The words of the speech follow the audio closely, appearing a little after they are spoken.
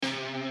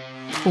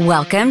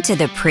Welcome to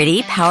the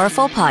Pretty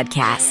Powerful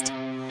Podcast,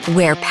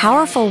 where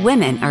powerful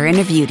women are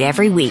interviewed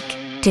every week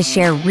to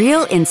share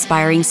real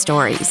inspiring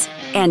stories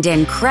and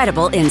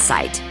incredible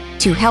insight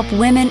to help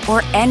women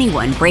or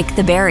anyone break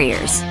the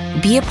barriers,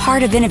 be a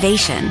part of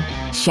innovation,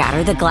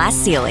 shatter the glass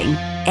ceiling,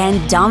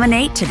 and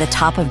dominate to the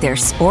top of their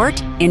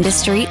sport,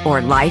 industry,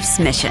 or life's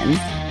mission.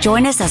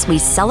 Join us as we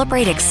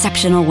celebrate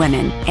exceptional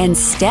women and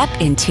step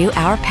into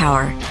our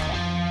power.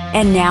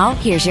 And now,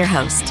 here's your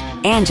host,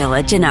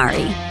 Angela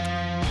Gennari.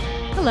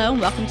 Hello,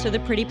 and welcome to the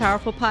Pretty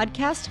Powerful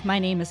Podcast. My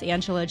name is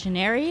Angela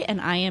Gennari, and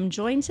I am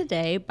joined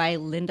today by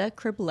Linda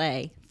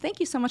Criblez. Thank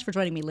you so much for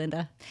joining me,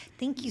 Linda.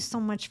 Thank you so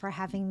much for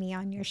having me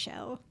on your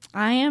show.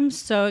 I am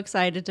so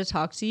excited to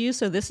talk to you.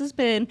 So this has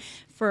been,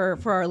 for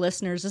our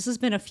listeners, this has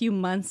been a few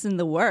months in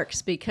the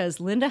works because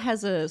Linda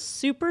has a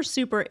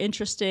super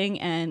interesting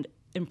and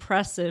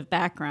impressive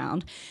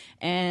background,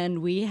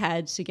 and we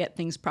had to get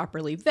things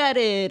properly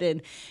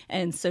vetted,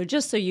 and so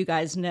just so you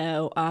guys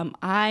know,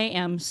 I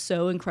am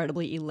so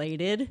incredibly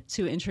elated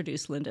to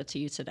introduce Linda to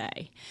you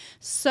today.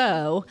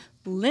 So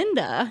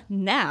Linda,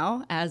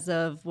 now as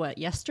of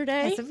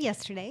yesterday,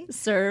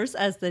 serves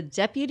as the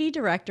Deputy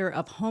Director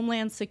of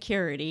Homeland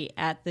Security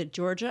at the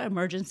Georgia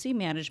Emergency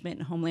Management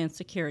and Homeland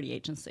Security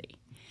Agency.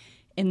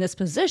 In this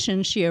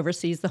position, she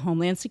oversees the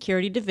Homeland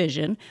Security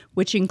Division,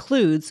 which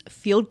includes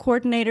field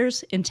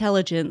coordinators,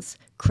 intelligence,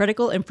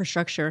 critical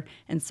infrastructure,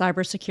 and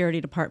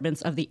cybersecurity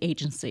departments of the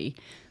agency,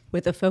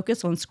 with a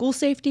focus on school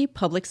safety,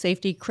 public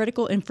safety,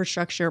 critical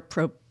infrastructure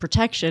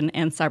protection,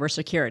 and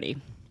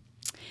cybersecurity.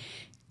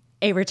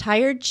 A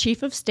retired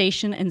Chief of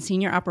Station and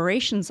Senior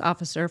Operations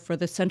Officer for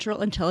the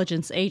Central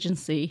Intelligence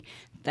Agency,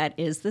 that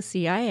is the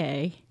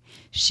CIA,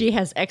 she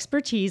has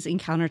expertise in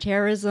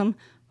counter-terrorism,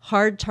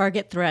 hard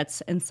target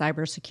threats, and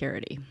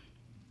cybersecurity.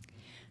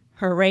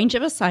 Her range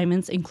of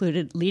assignments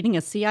included leading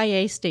a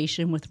CIA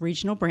station with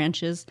regional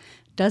branches,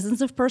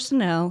 dozens of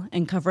personnel,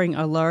 and covering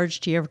a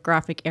large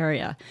geographic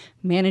area,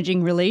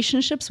 managing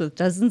relationships with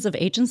dozens of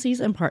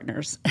agencies and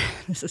partners.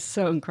 This is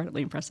so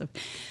incredibly impressive.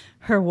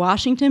 Her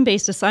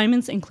Washington-based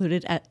assignments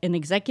included an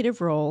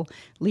executive role,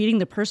 leading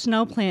the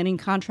personnel planning,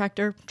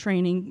 contractor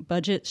training,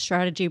 budget,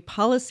 strategy,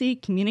 policy,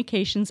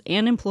 communications,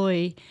 and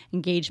employee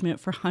engagement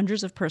for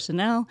hundreds of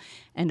personnel,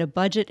 and a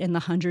budget in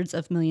the hundreds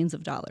of millions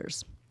of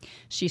dollars.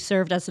 She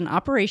served as an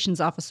operations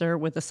officer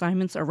with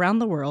assignments around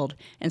the world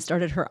and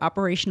started her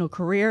operational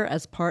career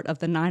as part of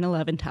the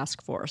 9/11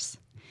 task force.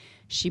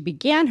 She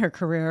began her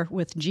career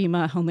with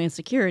GEMA Homeland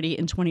Security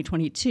in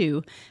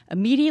 2022,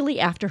 immediately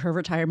after her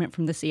retirement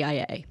from the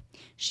CIA.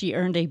 She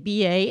earned a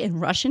BA in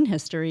Russian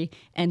history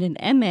and an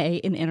MA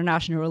in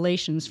international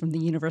relations from the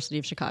University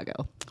of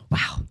Chicago.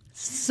 Wow,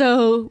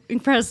 so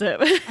impressive.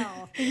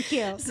 Oh, thank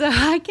you. So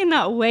I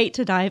cannot wait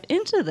to dive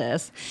into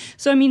this.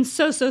 So,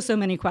 so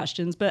many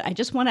questions, but I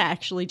just want to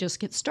actually just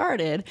get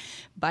started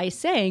by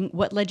saying,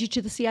 what led you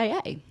to the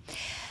CIA?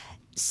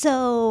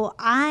 So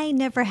I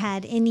never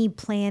had any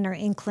plan or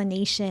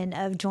inclination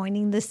of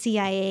joining the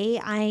CIA.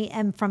 I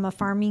am from a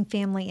farming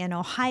family in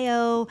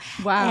Ohio.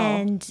 Wow.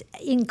 And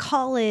in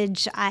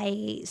college,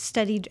 I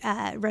studied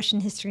Russian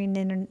history and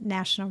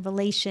international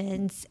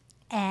relations.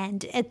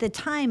 And at the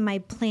time, my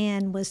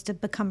plan was to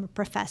become a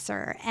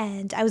professor.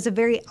 And I was a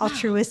very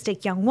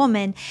altruistic young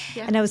woman.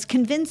 Yeah. And I was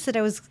convinced that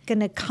I was going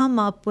to come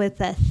up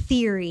with a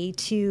theory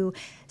to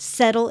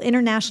settle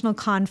international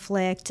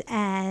conflict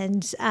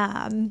and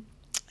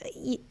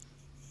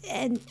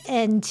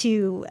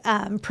to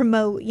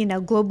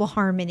promote, global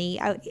harmony.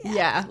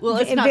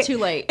 It's not too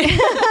late.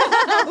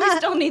 We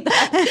still need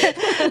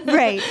that.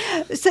 Right.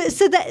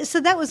 So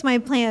that was my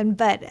plan,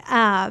 but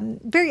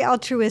very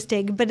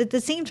altruistic. But at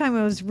the same time,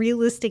 I was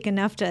realistic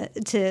enough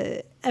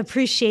to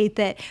appreciate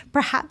that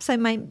perhaps I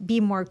might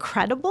be more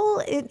credible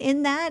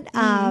in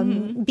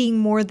that, being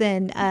more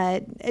than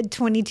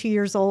 22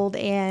 years old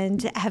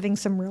and having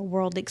some real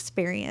world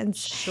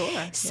experience.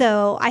 Sure.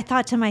 So I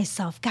thought to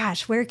myself,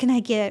 gosh, where can I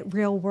get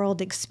real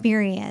world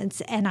experience?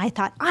 And I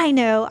thought, I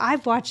know,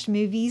 I've watched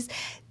movies.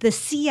 The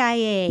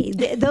CIA,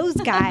 those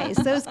guys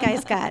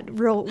got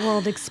real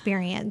world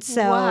experience.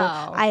 So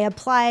wow. I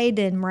applied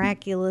and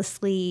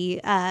miraculously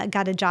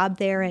got a job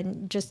there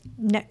and just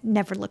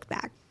never looked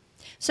back.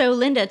 So,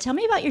 Linda, tell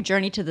me about your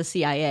journey to the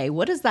CIA.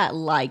 What is that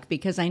like?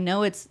 Because I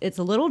know it's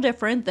a little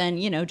different than,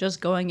 just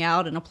going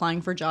out and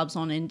applying for jobs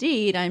on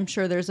Indeed. I'm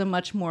sure there's a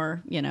much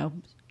more,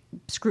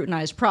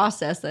 scrutinized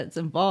process that's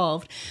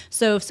involved.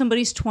 So if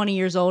somebody's 20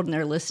 years old and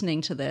they're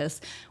listening to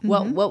this,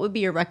 what would be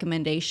your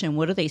recommendation?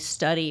 What do they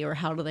study, or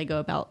how do they go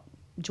about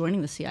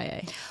joining the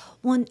CIA?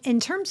 Well, in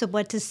terms of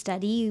what to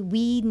study,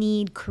 we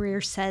need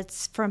career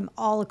sets from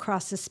all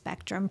across the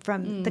spectrum,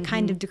 from the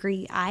kind of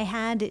degree I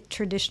had,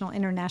 traditional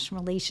international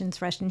relations,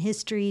 Russian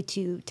history,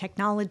 to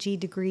technology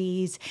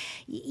degrees,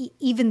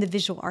 even the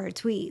visual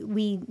arts.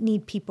 We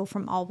need people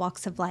from all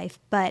walks of life.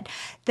 But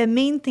the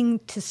main thing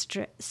to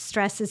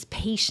stress is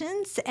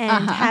patience,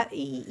 and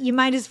you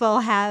might as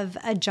well have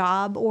a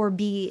job or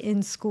be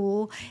in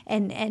school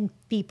and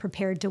be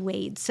prepared to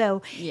wait.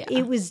 So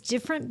it was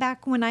different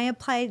back when I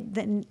applied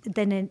than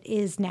it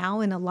is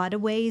now in a lot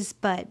of ways,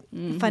 but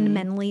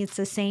fundamentally it's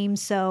the same.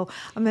 So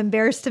I'm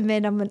embarrassed to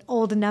admit I'm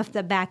old enough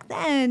that back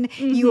then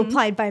you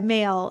applied by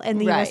mail in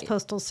the U.S.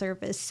 Postal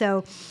Service.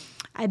 So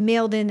I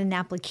mailed in an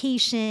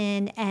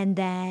application, and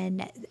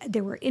then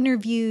there were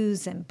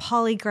interviews and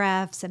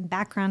polygraphs and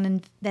background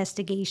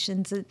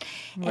investigations, and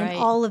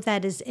all of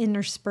that is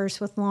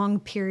interspersed with long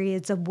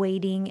periods of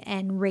waiting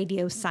and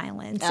radio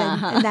silence.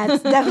 And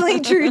that's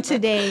definitely true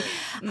today.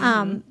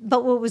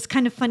 But what was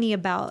kind of funny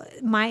about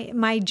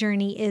my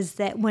journey is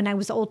that when I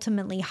was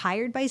ultimately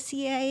hired by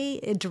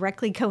CIA, it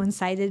directly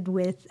coincided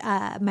with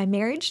my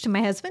marriage to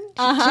my husband,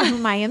 to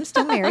whom I am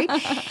still married.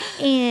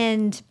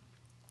 And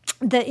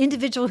the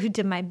individual who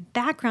did my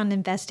background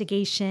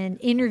investigation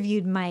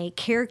interviewed my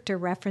character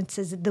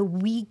references the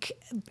week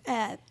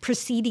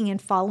preceding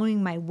and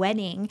following my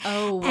wedding.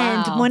 Oh, wow.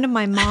 And one of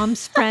my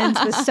mom's friends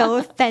was so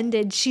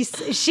offended.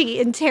 She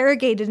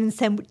interrogated and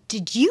said,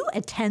 "Did you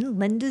attend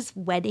Linda's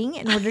wedding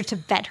in order to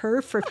vet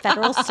her for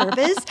federal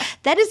service?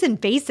 That is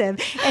invasive."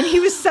 And he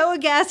was so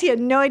aghast. He had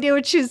no idea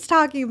what she was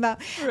talking about.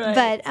 Right.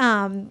 But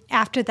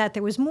after that,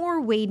 there was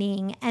more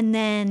waiting. And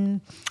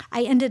then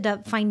I ended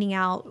up finding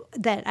out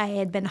that I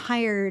had been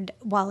hired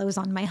while I was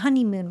on my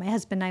honeymoon. My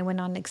husband and I went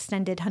on an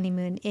extended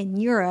honeymoon in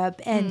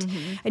Europe, and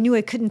I knew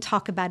I couldn't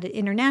talk about it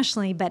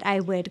internationally, but I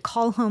would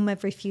call home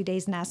every few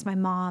days and ask my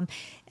mom,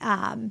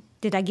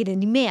 did I get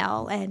any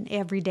mail? And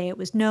every day it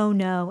was no.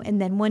 And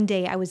then one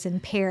day I was in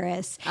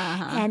Paris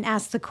and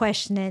asked the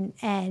question,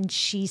 and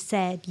she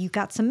said, "You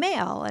got some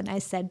mail?" And I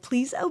said,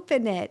 "Please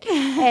open it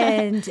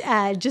and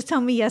just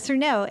tell me yes or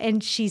no."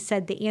 And she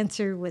said the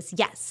answer was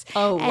yes.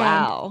 Oh,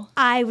 wow. And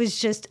I was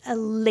just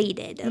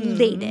elated.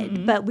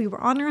 But we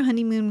were on our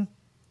honeymoon,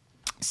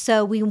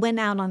 so we went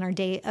out on our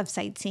day of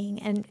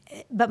sightseeing.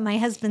 But my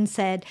husband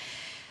said,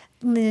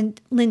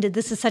 "Linda,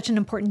 this is such an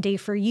important day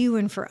for you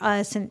and for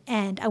us,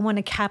 and I want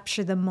to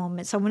capture the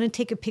moment. So I want to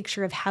take a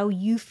picture of how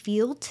you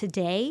feel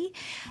today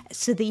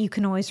so that you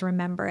can always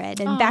remember it."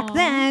 And back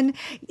then,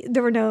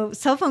 there were no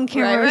cell phone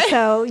cameras,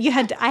 so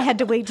I had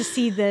to wait to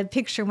see the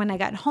picture when I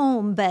got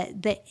home.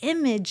 But the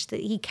image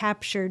that he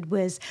captured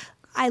was,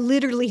 I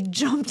literally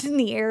jumped in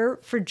the air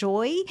for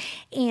joy,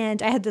 and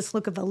I had this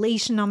look of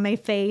elation on my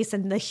face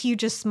and the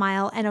hugest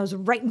smile, and I was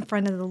right in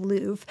front of the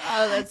Louvre.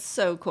 Oh, that's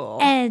so cool.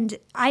 And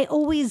I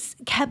always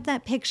kept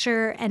that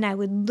picture, and I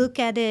would look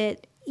at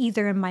it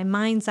either in my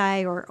mind's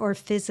eye or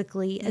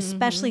physically,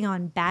 especially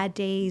on bad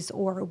days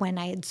or when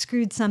I had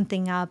screwed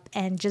something up,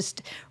 and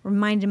just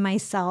reminded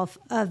myself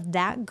of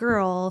that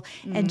girl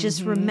and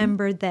just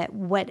remembered that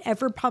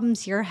whatever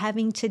problems you're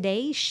having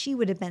today, she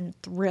would have been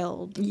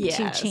thrilled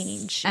to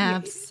change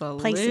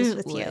places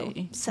with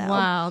you. So.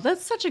 Wow,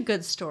 that's such a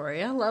good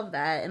story. I love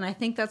that. And I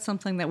think that's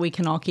something that we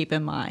can all keep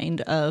in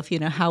mind of,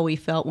 how we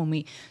felt when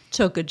we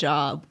took a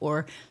job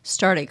or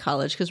started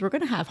college, because we're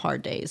going to have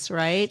hard days,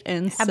 right?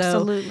 And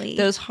so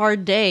those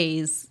hard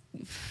days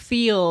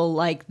feel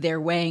like they're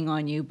weighing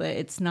on you, but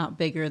it's not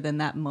bigger than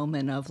that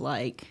moment of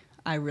like,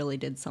 I really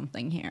did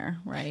something here,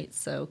 right?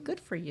 So good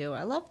for you.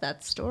 I love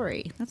that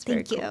story. That's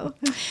very cool. Thank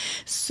you.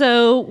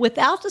 So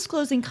without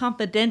disclosing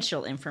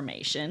confidential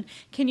information,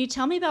 can you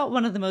tell me about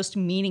one of the most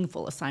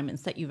meaningful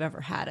assignments that you've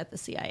ever had at the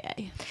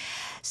CIA?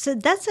 So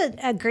that's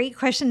a great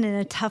question and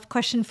a tough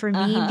question for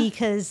me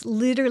because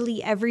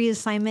literally every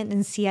assignment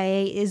in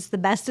CIA is the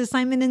best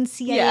assignment in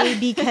CIA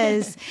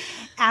because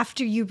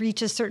after you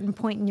reach a certain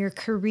point in your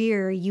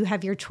career, you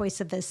have your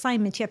choice of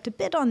assignments. You have to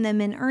bid on them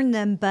and earn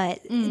them, but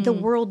the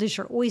world is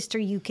your oyster.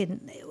 You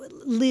can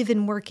live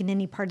and work in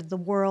any part of the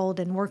world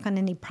and work on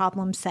any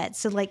problem set.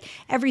 So like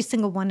every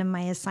single one of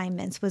my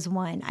assignments was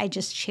one I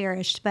just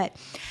cherished. But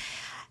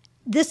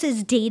this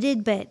is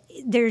dated, but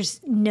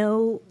there's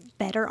no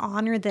better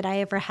honor that I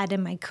ever had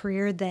in my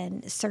career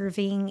than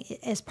serving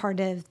as part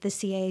of the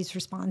CIA's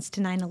response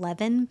to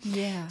 9/11.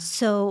 Yeah.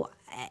 So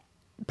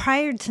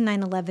prior to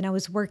 9/11, I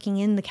was working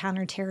in the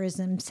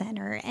counter-terrorism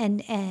center,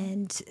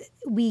 and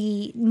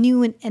we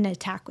knew an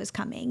attack was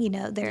coming.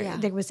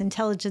 There was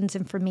intelligence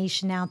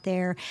information out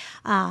there.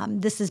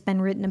 This has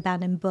been written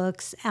about in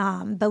books,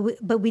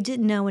 but we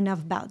didn't know enough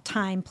about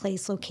time,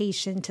 place,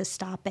 location to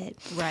stop it.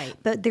 Right.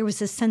 But there was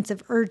a sense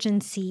of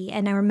urgency,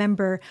 and I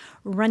remember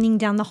running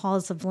down the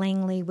halls of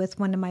Langley with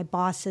one of my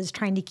bosses,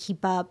 trying to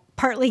keep up,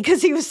 partly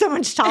because he was so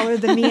much taller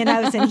than me, and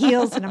I was in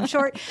heels and I'm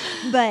short,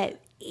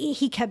 but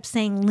he kept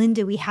saying,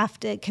 "Linda, we have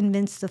to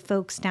convince the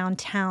folks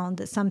downtown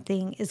that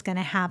something is going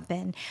to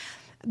happen."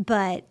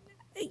 But,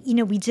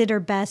 we did our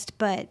best,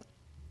 but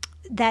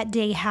that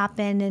day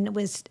happened, and it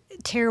was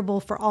terrible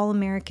for all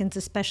Americans,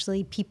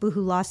 especially people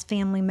who lost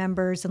family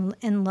members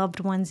and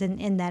loved ones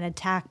in that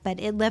attack. But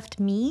it left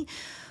me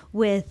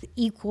with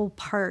equal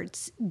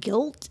parts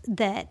guilt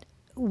that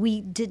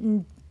we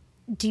didn't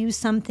do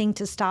something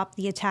to stop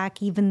the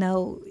attack, even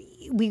though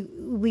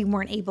we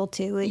weren't able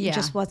to. It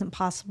just wasn't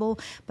possible,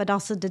 but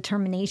also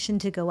determination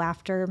to go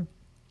after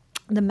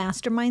the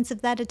masterminds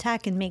of that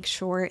attack and make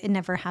sure it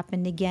never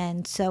happened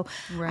again. So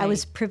I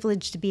was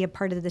privileged to be a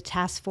part of the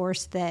task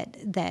force that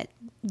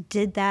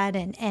did that.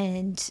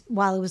 And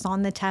while I was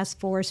on the task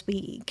force,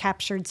 we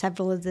captured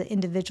several of the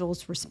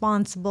individuals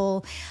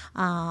responsible.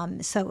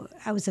 So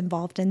I was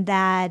involved in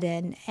that,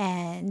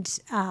 and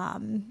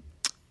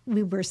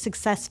we were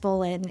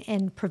successful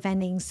in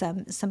preventing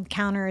some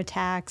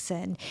counterattacks,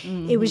 and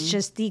it was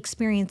just the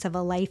experience of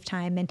a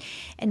lifetime.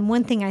 And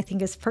one thing I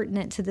think is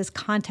pertinent to this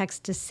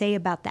context to say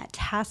about that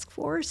task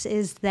force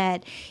is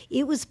that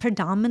it was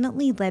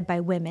predominantly led by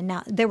women.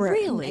 Now there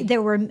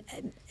were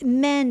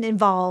men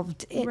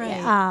involved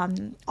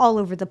all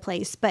over the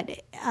place,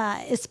 but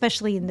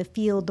especially in the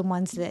field, the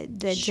ones that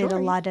did a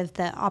lot of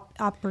the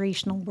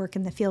operational work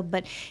in the field.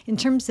 But in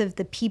terms of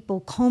the people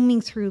combing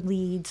through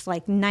leads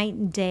like night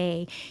and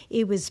day,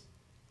 it was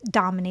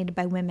dominated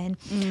by women.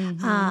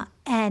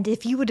 And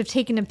if you would have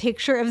taken a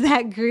picture of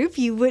that group,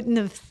 you wouldn't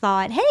have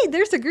thought, hey,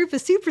 there's a group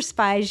of super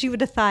spies. You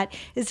would have thought,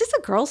 is this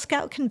a Girl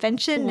Scout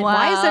convention? Wow.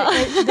 Why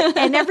is it?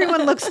 And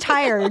everyone looks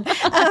tired.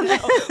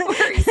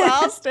 We're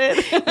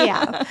exhausted.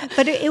 Yeah.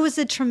 But it was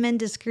a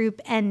tremendous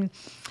group. And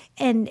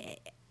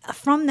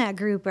from that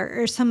group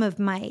are some of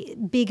my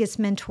biggest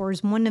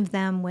mentors. One of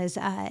them was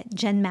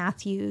Jen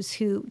Matthews,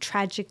 who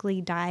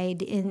tragically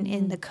died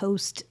in the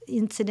Coast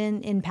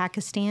incident in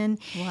Pakistan.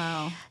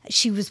 Wow.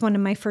 She was one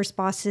of my first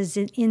bosses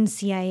in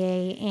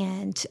CIA,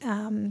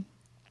 and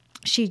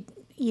she,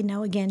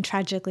 again,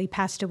 tragically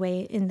passed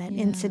away in that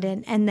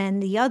incident. And then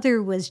the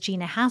other was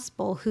Gina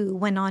Haspel, who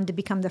went on to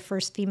become the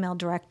first female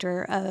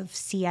director of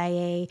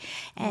CIA.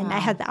 And I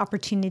had the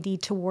opportunity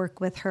to work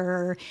with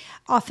her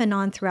off and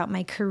on throughout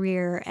my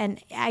career. And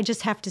I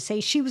just have to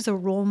say, she was a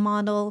role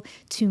model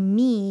to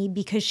me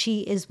because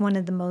she is one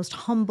of the most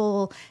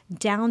humble,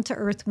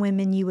 down-to-earth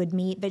women you would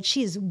meet. But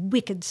she is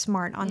wicked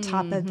smart on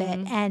top of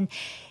it. And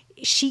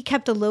she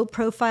kept a low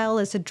profile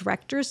as a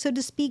director, so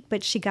to speak,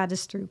 but she got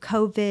us through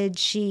COVID.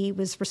 She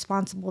was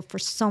responsible for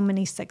so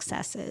many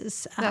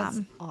successes. That's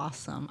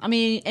awesome. I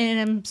mean, and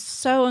I'm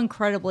so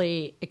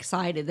incredibly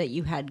excited that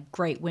you had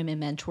great women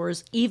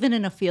mentors, even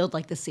in a field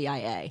like the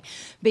CIA,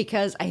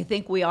 because I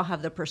think we all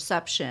have the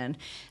perception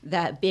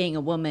that being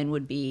a woman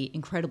would be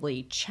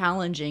incredibly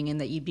challenging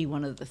and that you'd be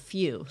one of the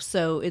few.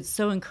 So it's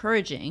so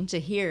encouraging to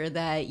hear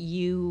that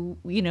you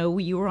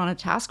were on a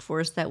task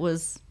force that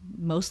was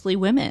mostly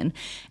women,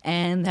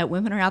 and that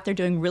women are out there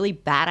doing really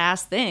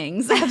badass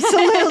things.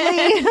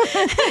 Absolutely.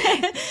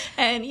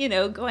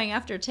 And, going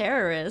after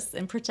terrorists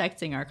and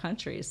protecting our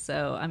country.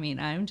 So, I mean,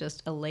 I'm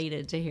just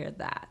elated to hear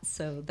that.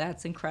 So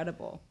that's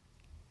incredible.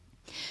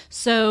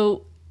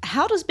 So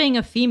how does being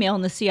a female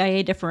in the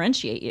CIA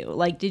differentiate you?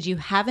 Like, did you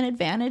have an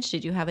advantage?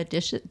 Did you have a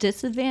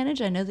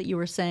disadvantage? I know that you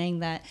were saying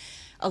that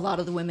a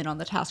lot of the women on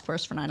the task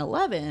force for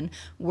 9/11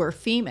 were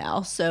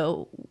female.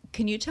 So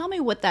can you tell me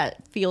what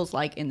that feels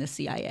like in the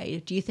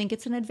CIA? Do you think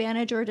it's an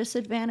advantage or a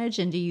disadvantage?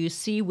 And do you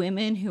see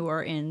women who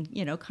are in,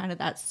 kind of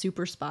that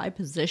super spy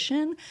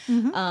position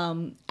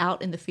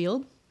out in the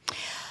field?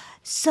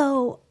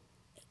 So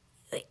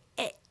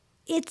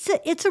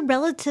it's a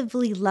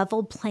relatively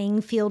level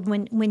playing field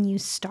when you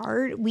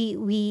start.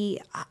 We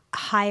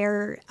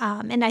hire,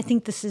 and I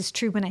think this is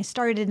true when I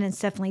started, and it's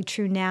definitely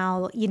true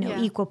now.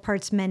 Equal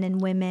parts men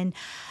and women.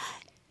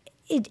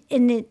 It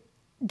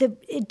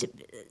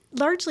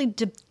largely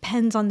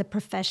depends on the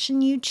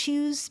profession you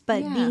choose,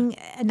 but being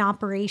an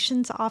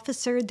operations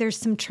officer, there's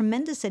some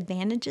tremendous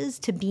advantages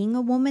to being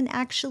a woman,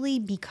 actually,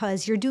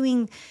 because you're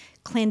doing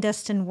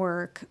clandestine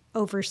work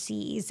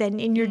overseas,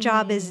 and your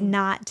job is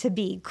not to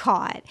be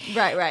caught.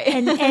 Right.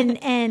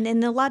 And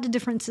in a lot of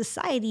different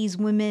societies,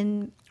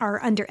 women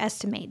are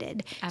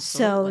underestimated.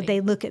 Absolutely. So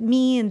they look at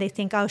me and they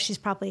think, oh, she's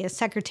probably a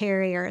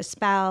secretary or a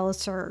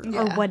spouse or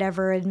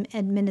whatever, an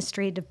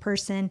administrative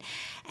person.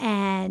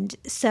 And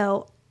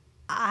so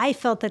I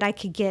felt that I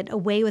could get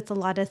away with a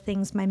lot of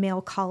things my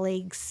male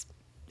colleagues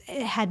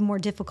had more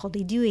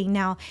difficulty doing.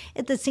 Now,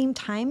 at the same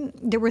time,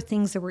 there were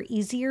things that were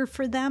easier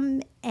for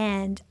them,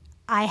 and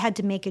I had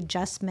to make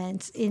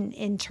adjustments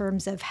in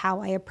terms of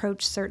how I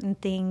approach certain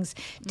things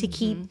to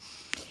keep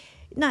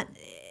not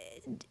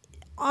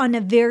on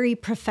a very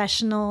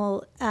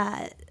professional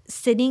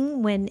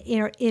sitting when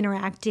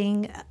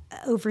interacting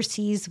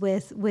overseas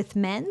with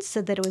men,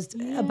 so that it was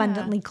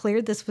abundantly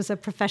clear this was a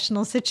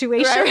professional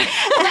situation.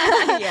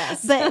 Right.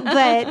 Yes.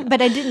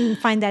 But I didn't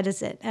find that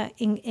as an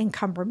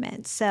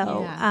encumberment.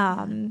 So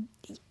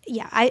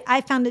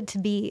I found it to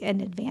be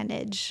an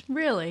advantage.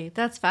 Really?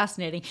 That's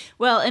fascinating.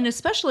 Well, and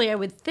especially I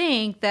would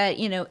think that,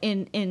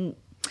 in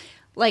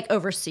like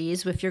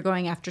overseas, if you're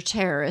going after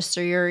terrorists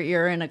or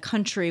you're in a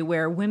country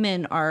where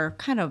women are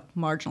kind of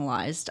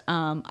marginalized,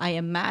 I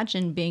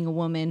imagine being a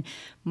woman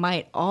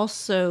might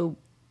also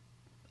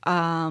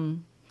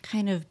kind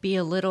of be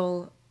a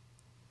little,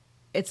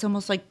 it's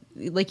almost like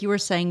you were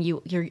saying,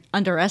 you're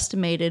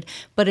underestimated,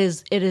 but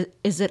is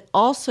it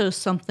also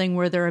something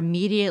where they're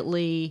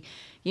immediately,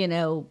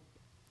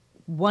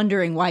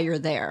 wondering why you're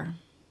there?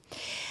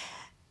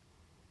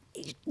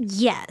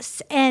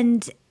 Yes.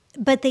 And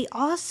but they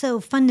also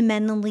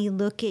fundamentally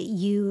look at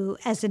you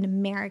as an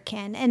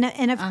American. And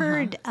I've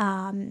heard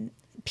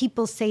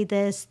people say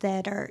this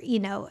that are,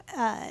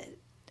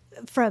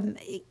 from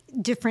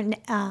different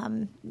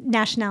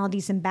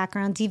nationalities and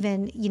backgrounds,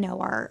 even,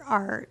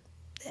 our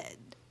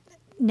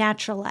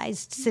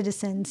naturalized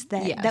citizens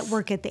that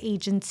work at the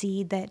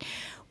agency, that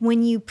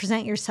when you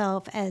present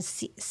yourself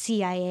as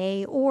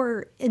CIA,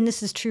 and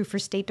this is true for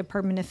State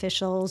Department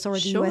officials or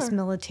the U.S.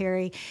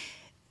 military,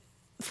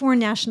 foreign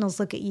nationals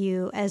look at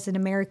you as an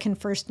American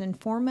first and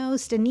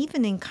foremost. And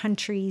even in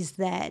countries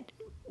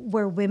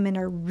where women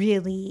are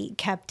really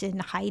kept in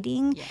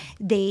hiding,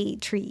 they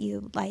treat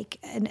you like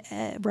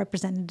a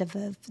representative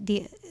of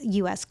the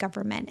U.S.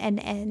 government.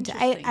 And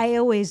I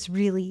always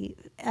really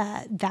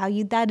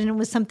valued that, and it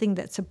was something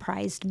that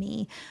surprised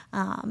me.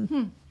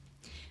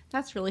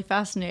 That's really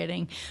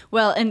fascinating.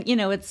 Well, and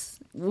it's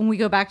when we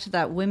go back to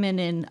that women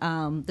in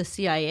the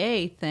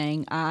CIA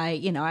thing,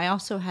 I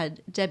also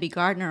had Debbie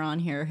Gardner on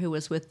here, who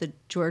was with the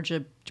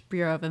Georgia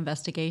Bureau of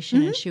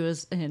Investigation, and she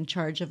was in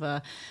charge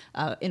of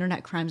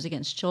internet crimes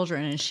against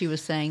children, and she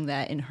was saying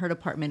that in her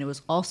department it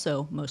was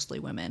also mostly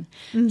women.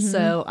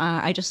 So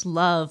I just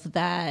love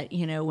that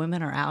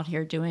women are out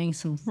here doing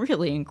some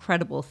really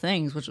incredible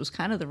things, which was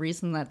kind of the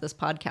reason that this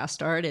podcast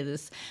started.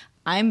 Is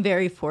I'm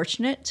very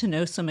fortunate to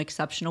know some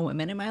exceptional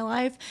women in my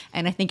life,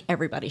 and I think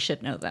everybody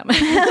should know them.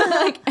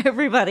 Like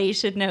everybody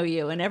should know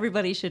you, and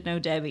everybody should know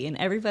Debbie, and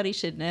everybody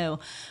should know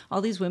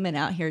all these women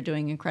out here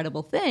doing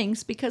incredible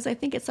things, because I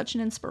think it's such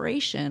an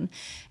inspiration,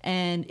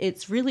 and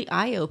it's really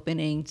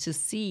eye-opening to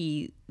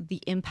see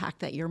the impact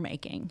that you're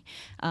making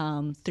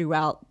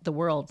throughout the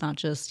world, not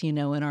just, in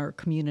our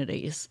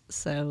communities.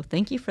 So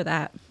thank you for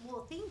that.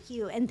 Thank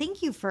you. And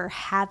thank you for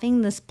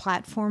having this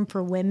platform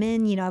for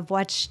women. I've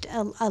watched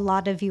a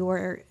lot of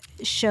your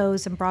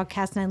shows and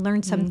broadcasts, and I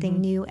learn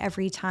something new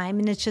every time.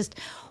 And it's just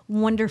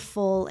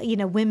wonderful.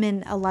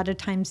 Women a lot of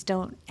times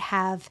don't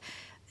have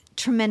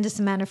tremendous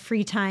amount of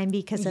free time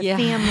because of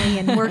family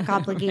and work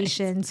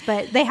obligations,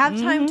 but they have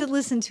time to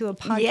listen to a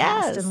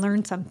podcast and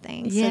learn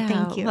something. So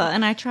thank you. Well,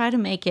 and I try to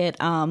make it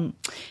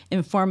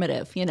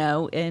informative,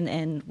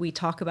 and we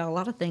talk about a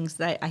lot of things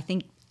that I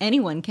think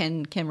anyone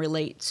can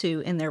relate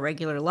to in their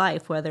regular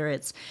life, whether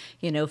it's,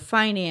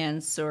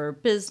 finance or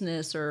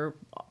business or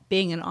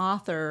being an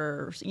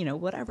author, or,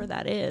 whatever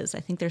that is. I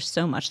think there's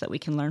so much that we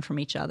can learn from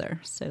each other.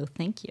 So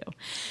thank you.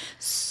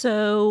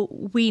 So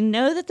we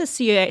know that the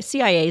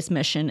CIA's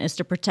mission is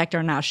to protect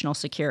our national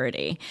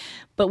security,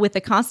 but with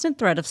the constant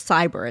threat of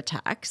cyber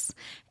attacks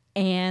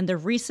and the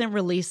recent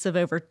release of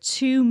over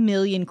 2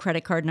 million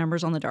credit card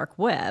numbers on the dark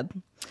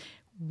web,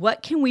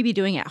 what can we be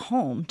doing at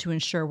home to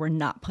ensure we're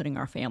not putting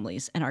our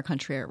families and our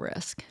country at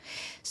risk?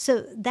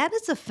 So that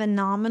is a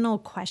phenomenal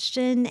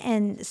question.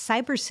 And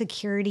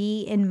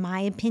cybersecurity, in my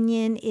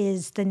opinion,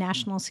 is the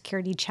national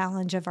security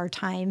challenge of our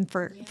time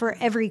for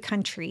every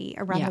country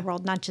around the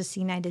world, not just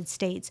the United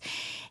States.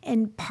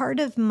 And part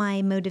of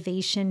my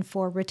motivation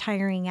for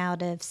retiring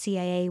out of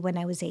CIA when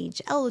I was age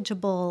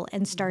eligible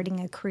and starting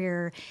a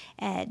career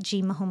at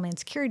GEMA Homeland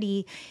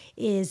Security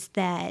is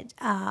that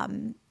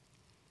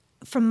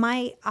from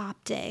my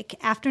optic,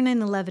 after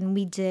 9/11,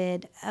 we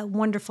did a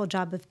wonderful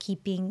job of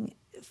keeping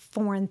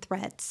foreign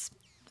threats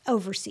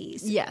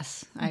overseas.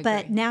 Yes, I agree.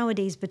 But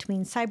nowadays,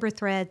 between cyber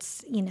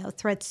threats,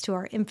 threats to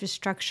our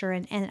infrastructure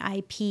and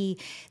IP,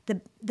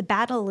 the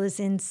battle is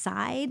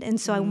inside.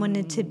 And so I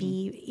wanted to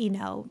be,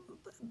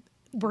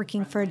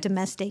 working for a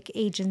domestic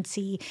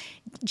agency.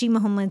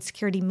 GEMA Homeland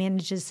Security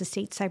manages the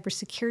state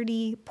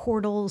cybersecurity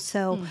portal.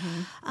 So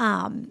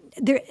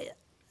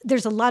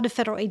there's a lot of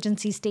federal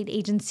agencies, state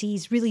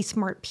agencies, really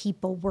smart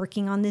people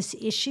working on this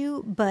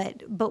issue.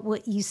 But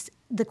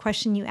the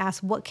question you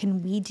asked, what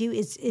can we do,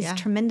 is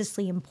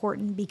tremendously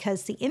important,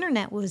 because the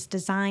internet was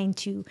designed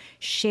to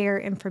share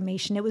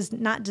information. It was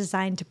not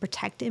designed to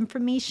protect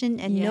information,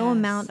 and no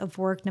amount of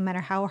work, no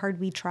matter how hard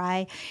we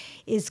try,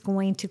 is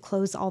going to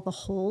close all the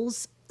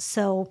holes.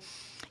 So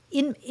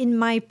in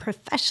my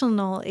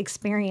professional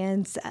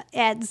experience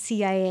at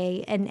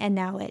CIA and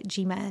now at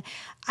GEMA,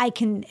 I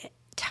can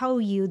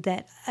tell you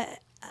that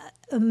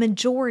a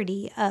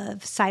majority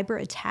of cyber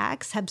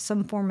attacks have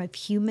some form of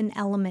human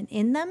element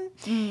in them,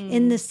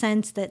 in the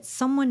sense that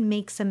someone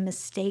makes a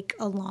mistake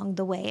along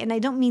the way. And I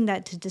don't mean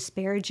that to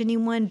disparage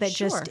anyone, but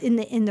just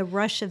in the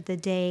rush of the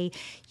day,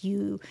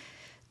 you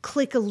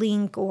click a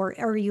link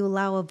or you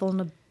allow a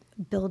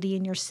vulnerability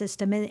in your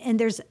system. And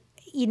there's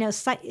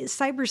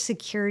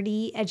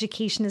cybersecurity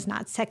education is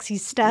not sexy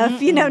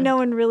stuff. No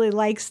one really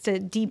likes to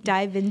deep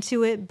dive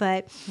into it,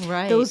 but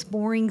those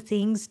boring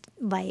things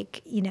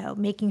like,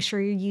 making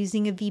sure you're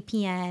using a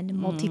VPN,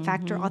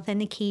 multi-factor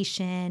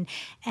authentication,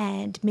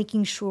 and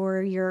making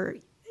sure you're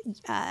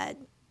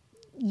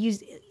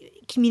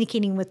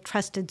communicating with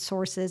trusted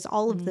sources,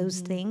 all of those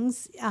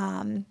things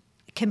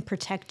can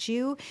protect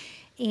you.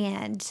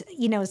 And,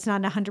 it's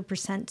not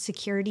 100%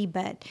 security,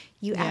 but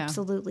you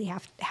absolutely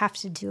have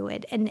to do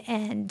it.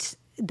 And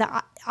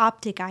the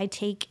optic I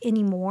take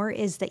anymore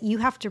is that you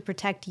have to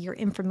protect your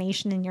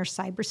information and your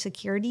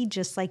cybersecurity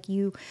just like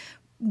you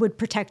would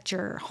protect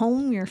your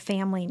home, your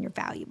family, and your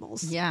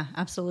valuables. Yeah,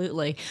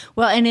 absolutely.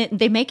 Well, and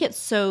they make it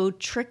so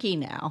tricky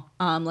now.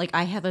 Like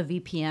I have a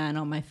VPN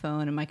on my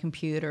phone and my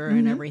computer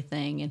and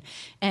everything,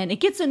 and it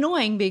gets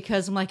annoying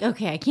because I'm like,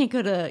 okay, I can't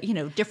go to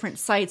different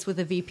sites with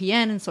a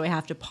VPN, and so I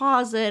have to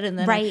pause it, and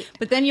then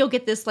but then you'll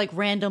get this like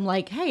random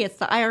like, hey, it's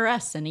the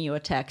IRS sending you a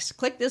text.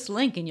 Click this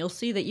link, and you'll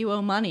see that you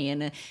owe money,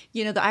 and the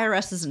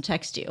IRS doesn't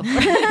text you.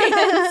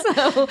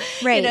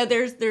 Right? So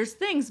there's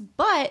things,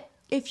 but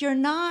if you're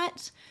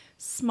not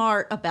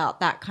smart about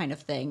that kind of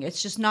thing,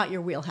 it's just not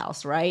your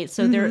wheelhouse, right?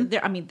 So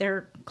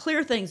they're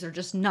clear things are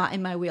just not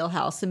in my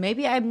wheelhouse, and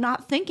maybe I'm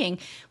not thinking,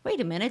 wait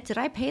a minute, did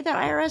I pay that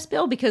IRS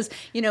bill? Because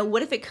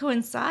what if it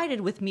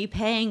coincided with me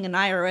paying an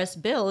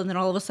IRS bill, and then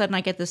all of a sudden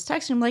I get this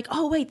text and I'm like,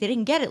 oh wait, they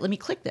didn't get it, let me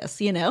click this.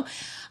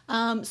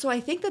 So I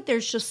think that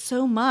there's just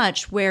so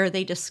much where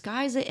they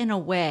disguise it in a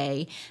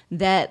way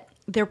that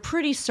they're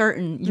pretty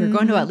certain you're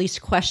going to at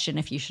least question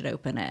if you should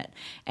open it.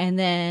 And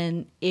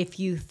then if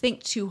you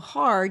think too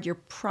hard, you're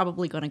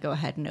probably going to go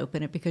ahead and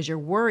open it because you're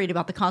worried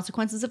about the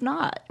consequences of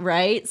not,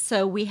 right?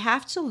 So we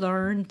have to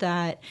learn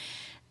that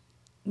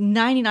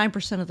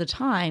 99% of the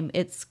time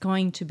it's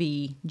going to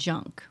be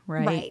junk,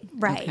 right?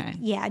 Right. Okay.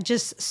 Yeah,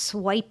 just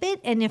swipe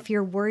it. And if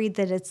you're worried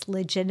that it's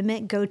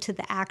legitimate, go to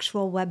the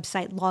actual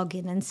website, log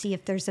in, and see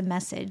if there's a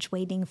message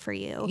waiting for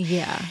you.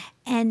 Yeah.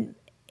 And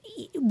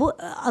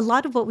a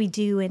lot of what we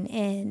do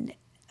in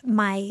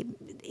my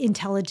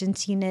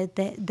intelligence unit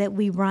that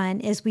we run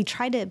is we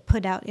try to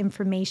put out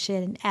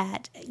information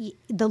at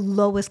the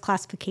lowest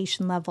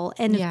classification level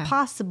and if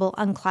possible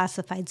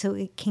unclassified so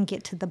it can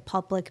get to the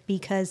public,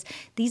 because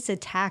these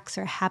attacks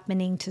are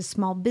happening to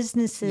small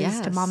businesses,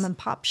 to mom and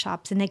pop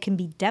shops, and it can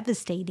be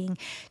devastating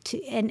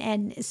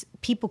and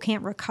people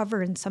can't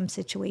recover in some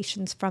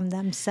situations from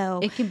them.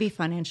 So it can be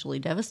financially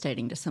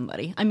devastating to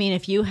somebody. I mean,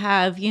 if you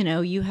have,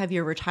 you have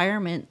your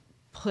retirement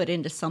put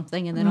into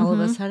something and then all of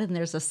a sudden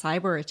there's a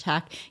cyber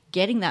attack,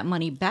 getting that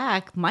money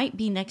back might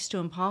be next to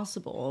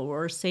impossible,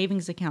 or a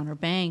savings account or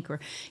bank, or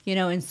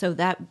and so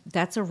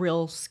that's a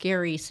real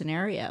scary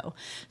scenario.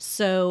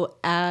 So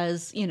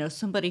as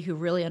somebody who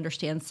really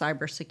understands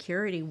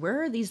cybersecurity,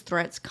 where are these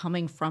threats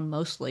coming from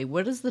mostly?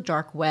 What is the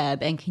dark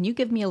web? And can you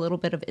give me a little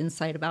bit of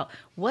insight about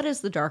what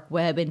is the dark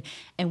web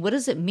and what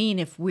does it mean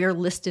if we're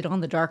listed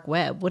on the dark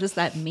web? What does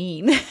that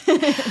mean?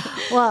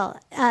 Well,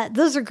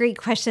 those are great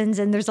questions,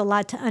 and there's a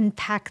lot to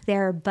unpack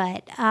there.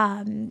 But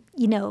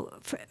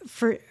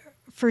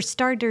for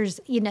starters,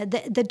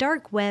 the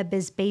dark web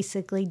is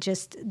basically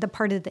just the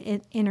part of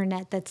the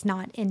internet that's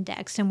not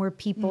indexed, and where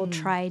people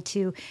try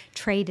to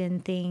trade in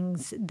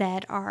things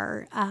that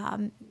are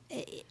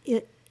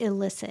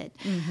illicit.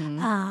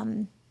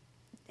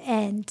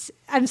 And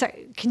I'm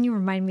sorry, can you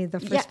remind me of the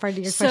first part of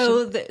your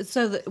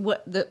question?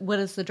 What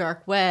is the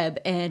dark web,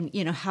 and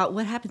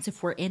what happens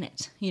if we're in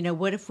it?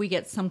 What if we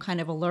get some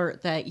kind of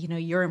alert that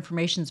your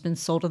information's been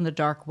sold on the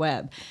dark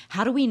web?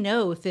 How do we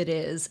know if it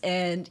is?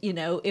 And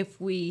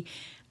if we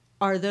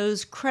are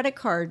those credit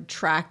card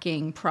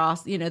tracking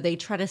they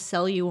try to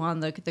sell you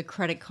on the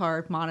credit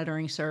card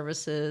monitoring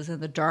services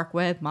and the dark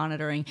web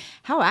monitoring.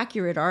 How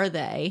accurate are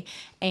they?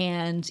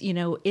 And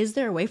is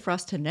there a way for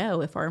us to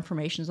know if our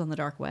information is on the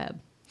dark web?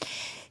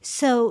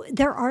 So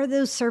there are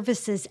those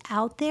services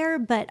out there,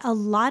 but a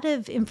lot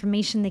of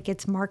information that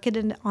gets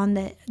marketed on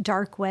the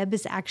dark web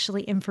is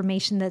actually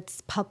information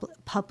that's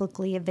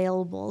publicly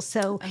available.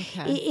 So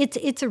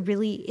it's a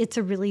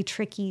really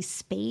tricky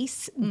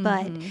space,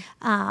 but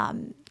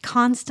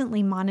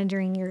constantly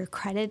monitoring your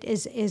credit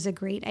is a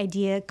great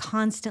idea.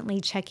 Constantly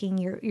checking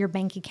your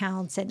bank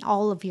accounts and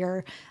all of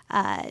your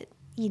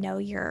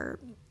your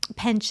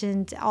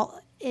pensions,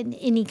 in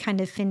any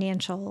kind of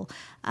financial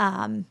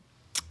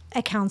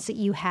accounts that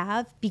you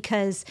have,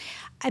 because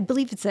I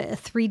believe it's a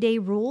 3-day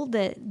rule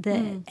that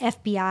the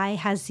FBI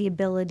has the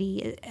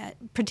ability,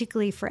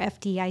 particularly for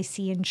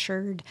FDIC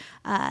insured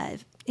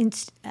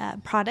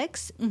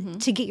products,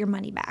 to get your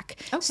money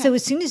back. Okay. So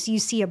as soon as you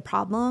see a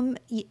problem,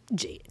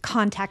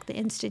 contact the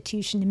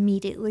institution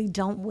immediately.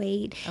 Don't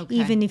wait. Okay.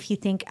 Even if you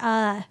think,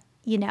 I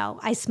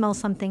smell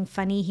something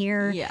funny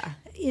here. Yeah.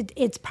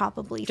 It's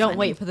probably Don't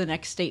wait for the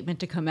next statement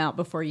to come out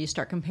before you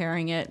start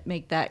comparing it.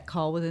 Make that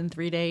call within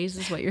 3 days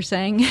is what you're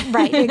saying.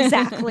 Right,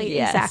 exactly.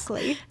 Yes,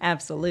 exactly.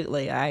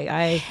 Absolutely.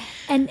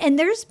 And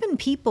there's been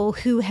people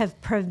who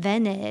have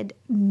prevented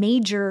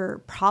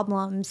major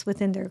problems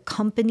within their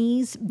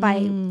companies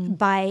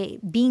by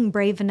being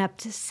brave enough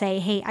to say,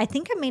 hey, I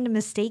think I made a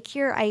mistake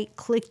here. I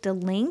clicked a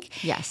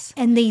link. Yes.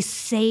 And they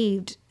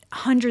saved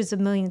hundreds of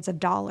millions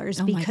of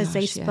dollars because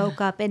they spoke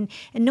up, and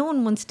no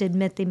one wants to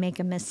admit they make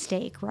a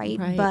mistake, right?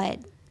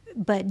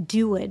 But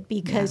do it,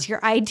 because your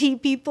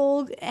IT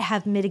people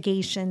have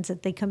mitigations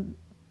that they can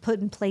put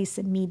in place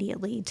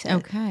immediately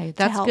to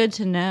that's help. Good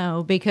to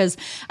know, because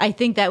I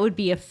think that would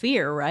be a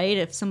fear, right?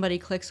 If somebody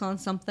clicks on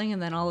something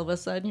and then all of a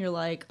sudden you're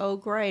like, oh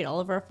great, all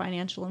of our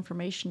financial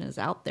information is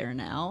out there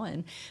now.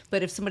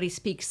 But if somebody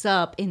speaks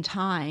up in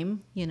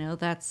time,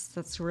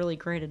 that's really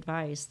great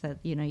advice that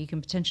you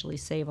can potentially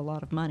save a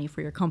lot of money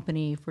for your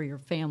company, for your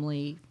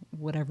family,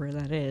 whatever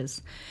that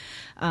is.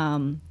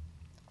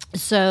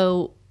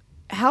 So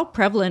how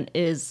prevalent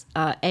is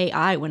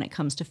AI when it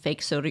comes to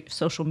fake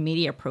social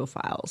media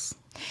profiles?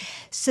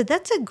 So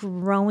that's a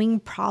growing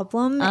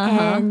problem,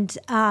 and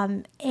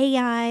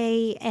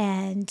AI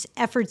and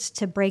efforts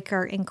to break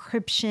our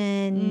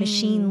encryption,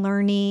 machine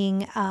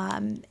learning,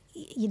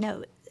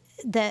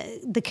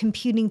 the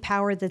computing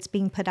power that's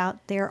being put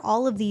out there,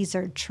 all of these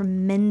are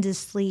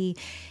tremendously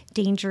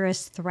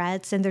dangerous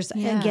threats. And there's,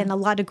 again, a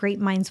lot of great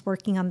minds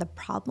working on the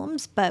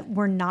problems, but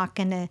we're not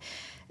going to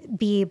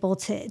be able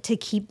to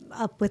keep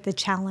up with the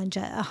challenge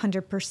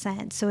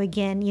 100%. So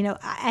again,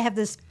 I have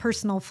this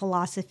personal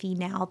philosophy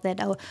now that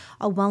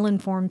a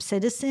well-informed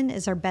citizen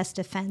is our best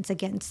defense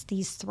against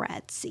these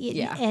threats.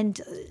 And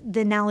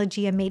the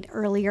analogy I made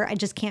earlier, I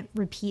just can't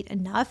repeat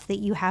enough that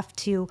you have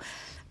to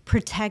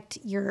protect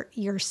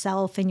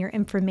yourself and your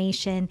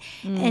information,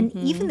 and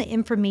even the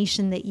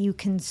information that you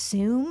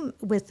consume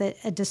with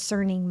a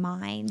discerning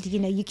mind.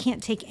 You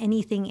can't take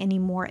anything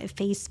anymore at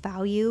face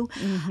value.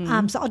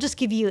 So I'll just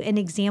give you an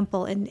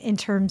example in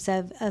terms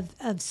of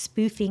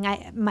spoofing.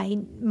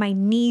 My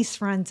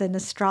niece runs an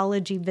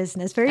astrology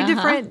business, very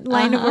different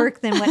line of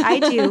work than what I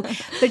do,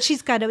 but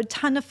she's got a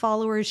ton of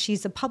followers.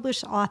 She's a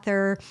published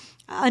author,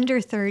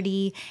 under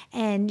 30,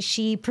 and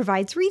she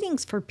provides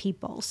readings for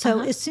people.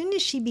 So as soon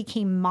as she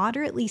became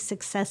moderately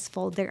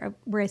successful, there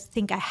were, I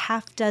think, a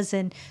half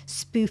dozen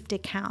spoofed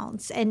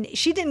accounts. And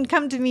she didn't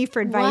come to me for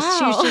advice. Wow.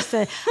 She was just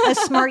a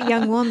smart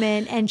young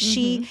woman, and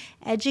she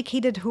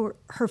educated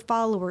her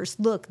followers.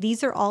 Look,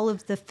 these are all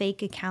of the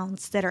fake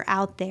accounts that are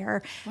out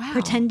there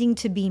pretending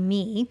to be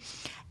me.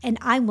 And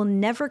I will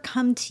never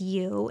come to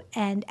you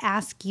and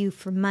ask you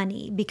for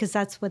money, because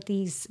that's what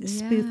these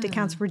spoofed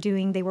accounts were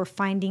doing. They were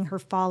finding her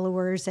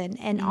followers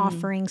and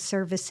offering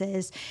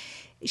services.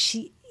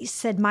 She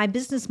said, my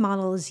business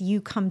model is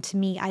you come to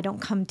me. I don't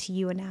come to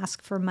you and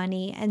ask for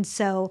money. And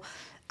so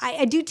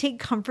I do take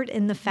comfort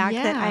in the fact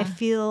that I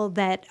feel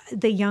that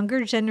the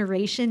younger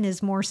generation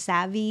is more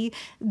savvy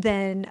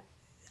than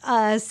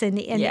us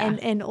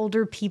and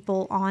older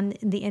people on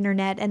the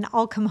internet. And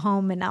I'll come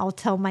home and I'll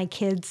tell my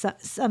kids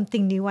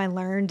something new I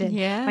learned, and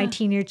my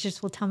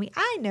teenagers will tell me,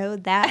 I know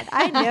that.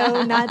 I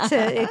know not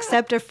to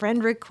accept a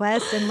friend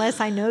request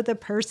unless I know the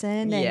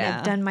person and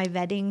have done my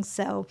vetting.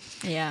 So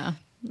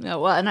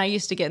well, and I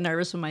used to get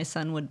nervous when my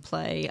son would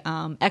play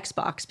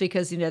Xbox,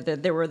 because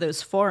there were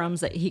those forums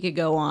that he could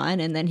go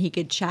on, and then he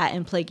could chat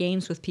and play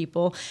games with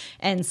people.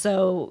 And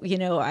so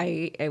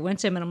I went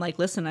to him and I'm like,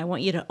 listen, I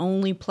want you to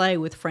only play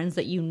with friends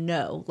that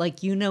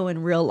like in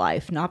real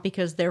life, not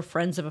because they're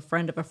friends of a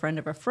friend of a friend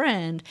of a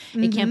friend.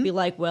 It can't be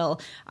like, well,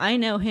 I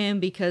know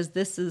him because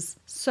this is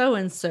so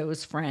and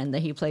so's friend that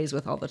he plays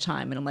with all the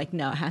time. And I'm like,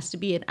 no, it has to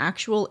be an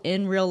actual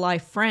in real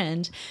life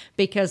friend,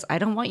 because I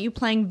don't want you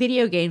playing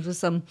video games with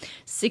some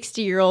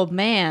 60-year-old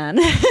man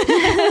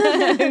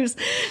who's,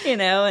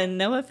 and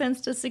no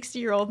offense to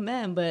 60-year-old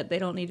men, but they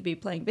don't need to be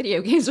playing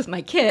video games with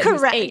my kid.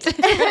 Correct. Who's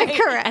 8, right?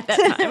 Correct. At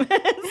that time.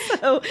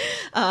 So,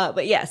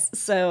 but yes.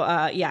 So,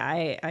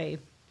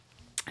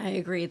 I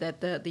agree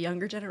that the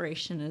younger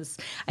generation is,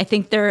 I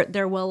think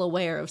they're well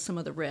aware of some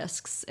of the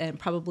risks, and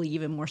probably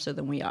even more so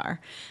than we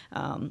are.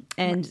 And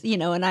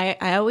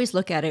I always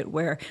look at it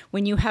where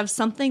when you have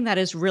something that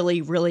is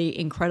really, really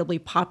incredibly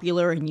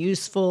popular and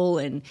useful,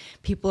 and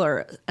people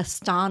are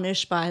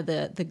astonished by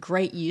the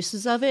great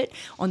uses of it,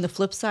 on the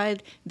flip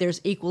side, there's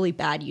equally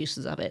bad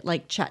uses of it,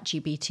 like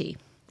ChatGPT.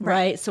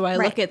 Right. So I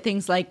look at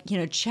things like,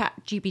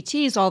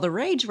 ChatGPT is all the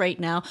rage right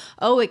now.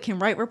 Oh, it can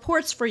write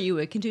reports for you.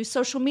 It can do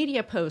social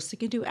media posts. It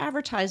can do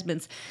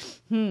advertisements.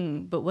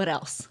 But what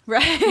else?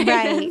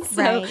 Right.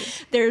 So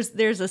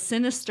there's a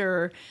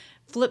sinister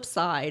flip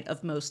side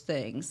of most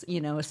things,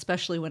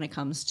 especially when it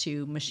comes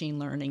to machine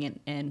learning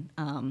and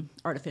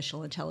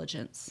artificial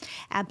intelligence.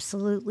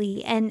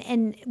 Absolutely.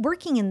 And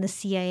working in the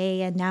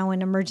CIA and now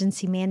in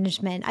emergency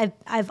management,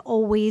 I've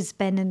always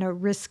been in a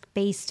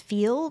risk-based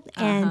field.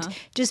 And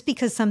just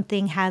because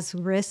something has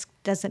risk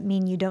doesn't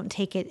mean you don't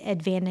take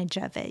advantage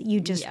of it.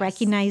 You just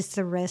recognize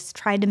the risk,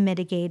 try to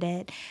mitigate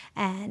it,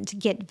 and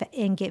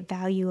get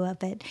value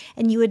of it.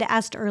 And you had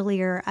asked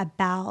earlier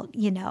about,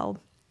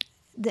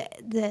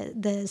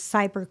 the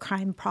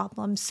cybercrime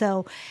problem.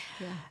 So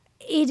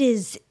it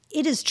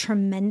is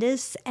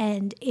tremendous,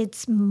 and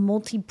it's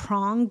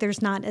multi-pronged.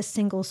 There's not a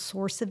single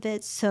source of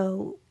it.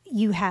 So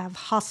you have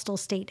hostile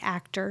state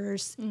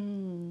actors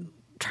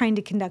trying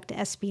to conduct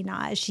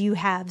espionage. You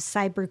have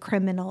cyber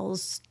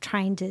criminals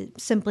trying to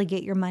simply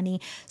get your money.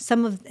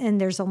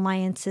 And there's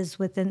alliances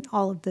within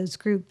all of those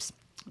groups.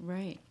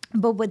 Right.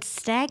 But what's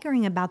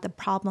staggering about the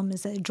problem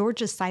is that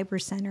Georgia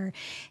Cyber Center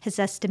has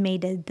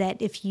estimated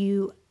that if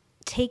you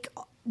take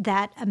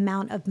that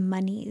amount of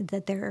money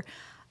that they're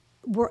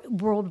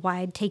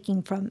worldwide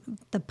taking from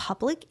the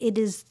public, it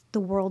is the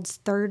world's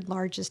third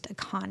largest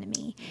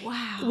economy.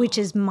 Wow. Which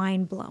is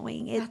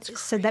mind-blowing.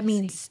 So that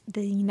means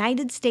the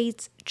United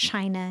States,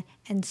 China,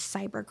 and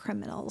cyber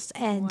criminals.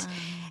 And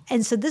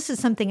so this is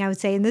something I would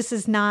say, and this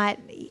is not,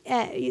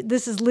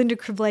 this is Linda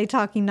Criblez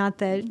talking, not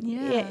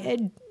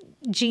the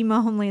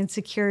GEMA, Homeland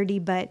Security,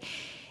 but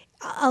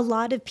a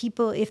lot of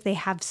people, if they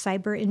have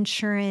cyber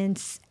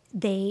insurance,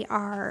 they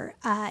are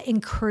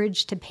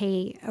encouraged to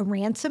pay a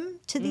ransom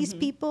to these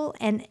people,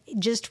 and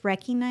just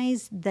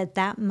recognize that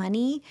that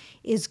money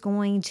is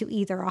going to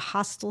either a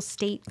hostile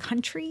state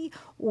country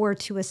or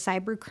to a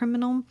cyber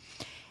criminal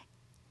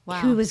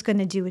who is going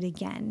to do it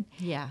again.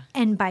 Yeah.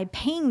 And by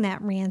paying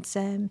that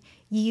ransom,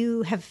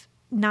 you have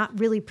not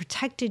really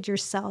protected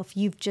yourself.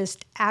 You've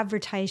just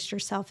advertised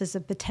yourself as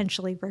a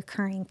potentially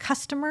recurring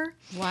customer.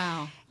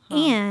 Wow.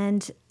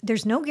 And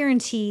there's no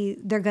guarantee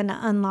they're going to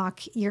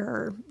unlock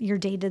your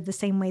data the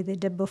same way they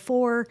did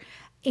before.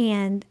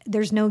 And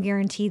there's no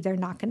guarantee they're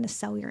not going to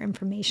sell your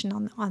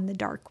information on the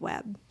dark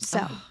web.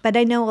 So, but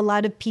I know a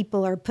lot of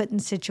people are put in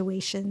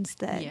situations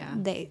that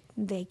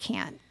they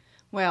can't.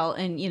 Well,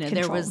 and control.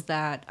 there was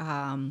that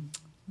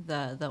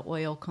the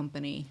oil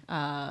company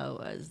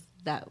was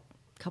that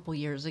couple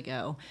years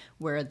ago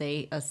where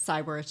a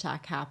cyber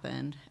attack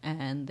happened,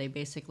 and they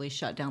basically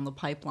shut down the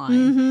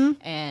pipeline.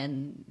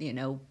 And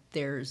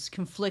there's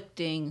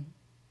conflicting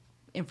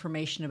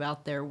information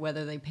about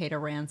whether they paid a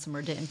ransom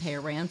or didn't pay a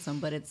ransom,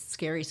 but it's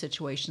scary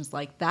situations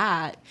like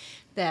that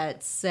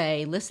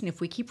say, listen, if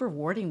we keep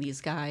rewarding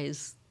these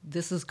guys,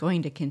 this is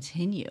going to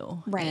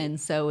continue. Right. And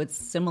so it's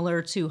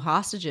similar to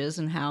hostages,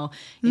 and how,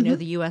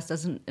 the U.S.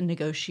 doesn't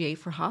negotiate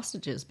for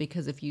hostages,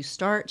 because if you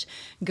start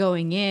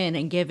going in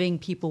and giving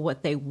people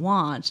what they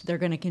want, they're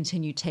going to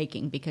continue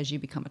taking because you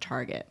become a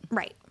target.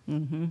 Right.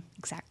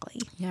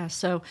 Exactly. Yeah.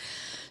 So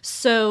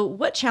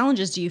what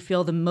challenges do you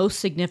feel the most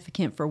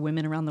significant for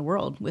women around the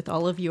world? With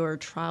all of your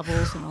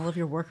travels and all of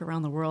your work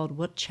around the world,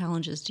 what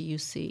challenges do you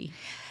see?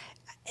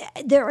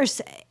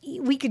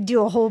 We could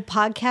do a whole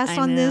podcast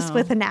on this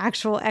with an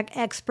actual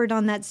expert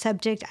on that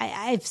subject.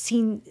 I've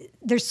seen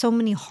there's so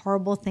many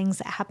horrible things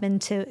that happen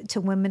to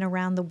women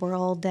around the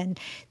world, and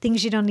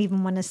things you don't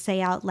even want to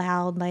say out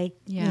loud, like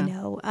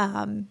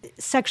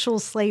sexual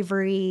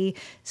slavery,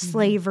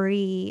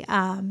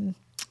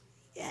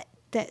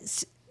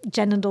 that's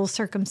genital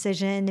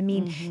circumcision. I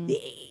mean, the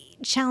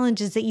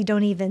challenges that you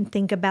don't even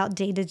think about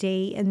day to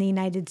day in the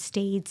United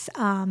States.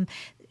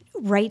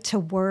 Right to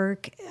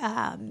work,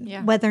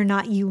 whether or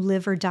not you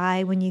live or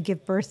die when you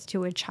give birth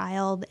to a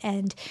child,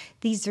 and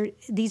these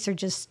are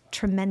just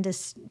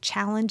tremendous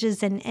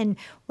challenges. And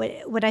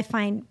what I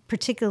find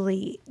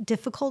particularly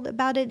difficult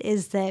about it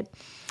is that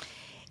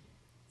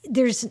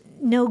there's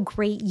no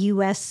great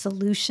U.S.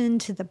 solution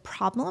to the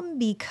problem,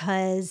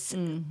 because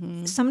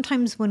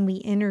sometimes when we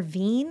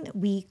intervene,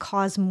 we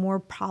cause more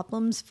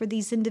problems for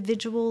these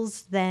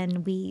individuals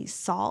than we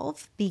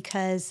solve,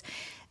 because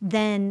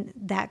then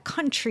that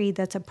country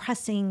that's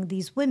oppressing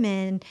these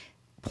women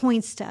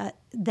points to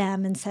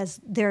them and says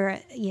they're,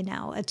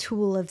 a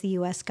tool of the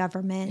U.S.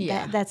 government.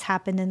 Yeah. That's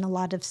happened in a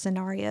lot of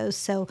scenarios.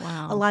 So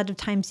a lot of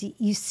times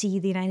you see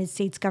the United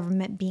States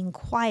government being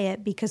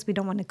quiet because we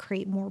don't want to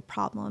create more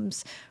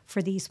problems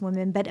for these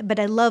women. But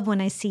I love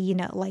when I see,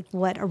 like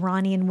what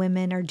Iranian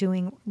women are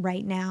doing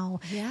right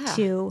now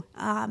to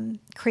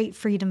create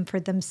freedom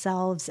for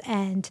themselves.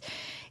 And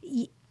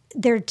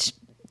they're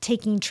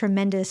taking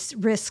tremendous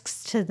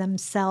risks to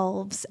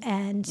themselves.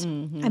 And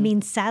I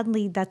mean,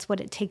 sadly, that's what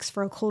it takes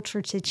for a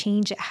culture to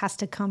change. It has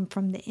to come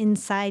from the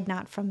inside,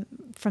 not from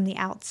the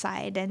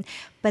outside.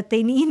 But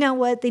they need,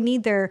 they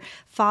need their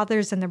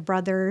fathers and their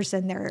brothers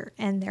and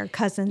their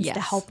cousins to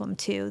help them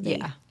too.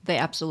 They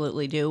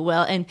absolutely do.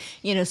 Well, and,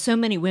 so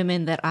many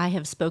women that I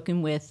have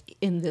spoken with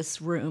in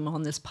this room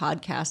on this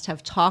podcast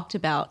have talked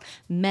about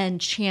men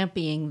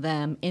championing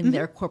them in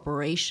their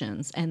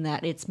corporations, and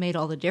that it's made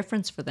all the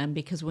difference for them,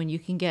 because when you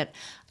can get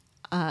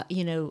a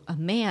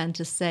man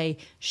to say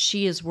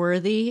she is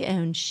worthy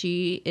and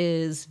she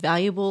is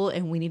valuable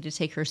and we need to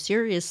take her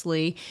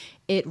seriously,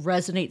 it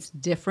resonates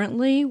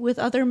differently with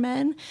other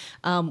men.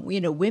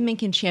 Women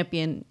can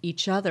champion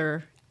each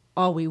other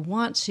all we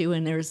want to,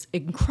 and there's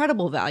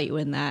incredible value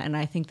in that. And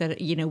I think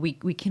that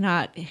we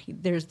cannot.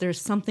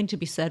 There's something to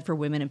be said for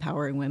women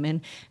empowering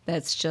women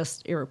that's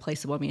just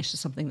irreplaceable. I mean, it's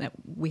just something that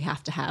we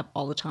have to have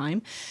all the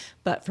time.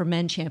 But for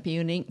men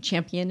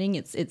championing,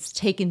 it's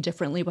taken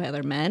differently by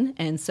other men.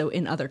 And so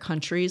in other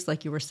countries,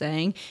 like you were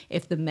saying,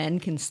 if the men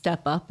can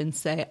step up and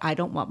say, I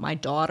don't want my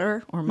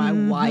daughter or my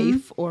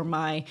wife or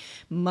my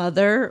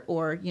mother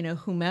or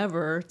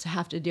whomever to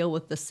have to deal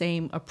with the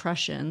same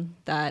oppression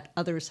that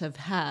others have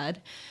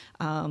had.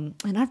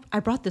 And I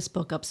brought this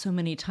book up so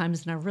many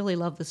times, and I really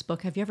love this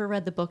book. Have you ever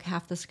read the book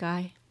Half the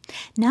Sky?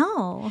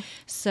 No.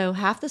 So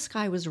Half the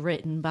Sky was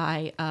written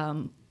by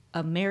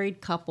a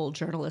married couple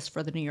journalist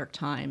for the New York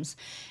Times,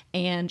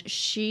 and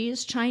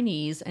she's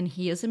Chinese and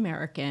he is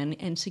American,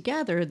 and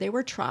together they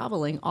were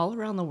traveling all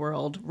around the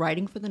world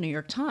writing for the New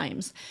York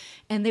Times,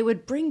 and they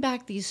would bring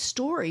back these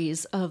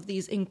stories of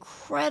these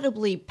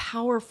incredibly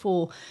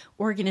powerful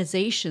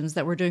organizations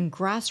that were doing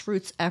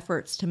grassroots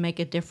efforts to make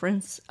a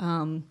difference.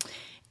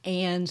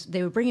 And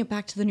they would bring it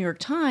back to the New York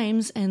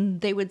Times,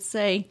 and they would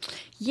say,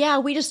 yeah,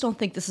 we just don't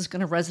think this is going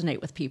to resonate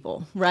with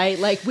people, right?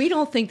 Like, we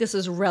don't think this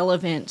is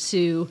relevant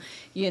to,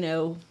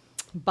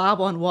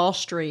 Bob on Wall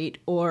Street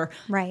or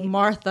Right.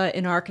 Martha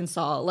in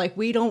Arkansas. Like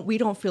we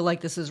don't feel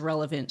like this is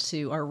relevant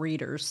to our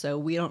readers, so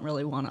we don't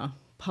really want to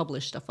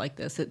publish stuff like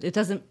this. It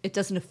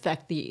doesn't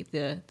affect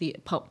the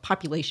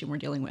population we're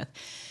dealing with.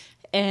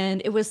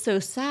 And it was so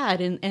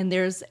sad. And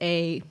there's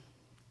a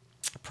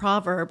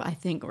proverb, I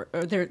think, or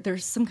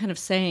there's some kind of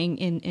saying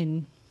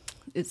in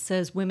it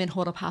says women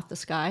hold up half the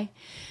sky.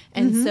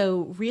 And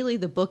so really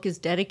the book is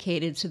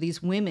dedicated to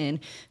these women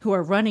who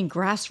are running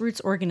grassroots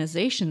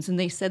organizations. And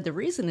they said the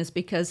reason is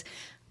because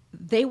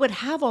they would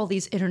have all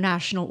these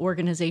international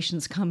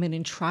organizations come in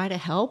and try to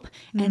help,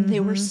 and they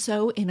were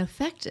so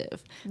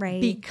ineffective, Right.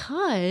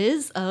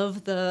 because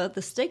of the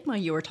stigma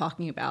you were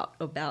talking about,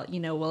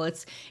 well,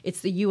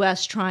 it's the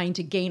U.S. trying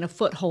to gain a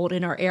foothold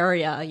in our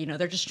area.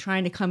 They're just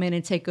trying to come in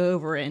and take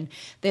over, and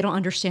they don't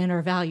understand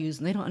our values,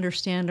 and they don't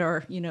understand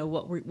our,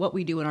 what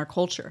we do in our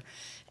culture.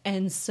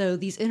 And so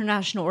these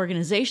international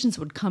organizations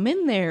would come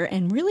in there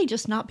and really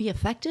just not be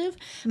effective.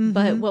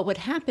 But what would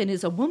happen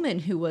is a woman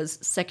who was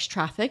sex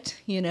trafficked,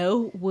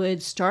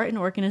 would start an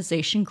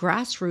organization,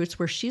 grassroots,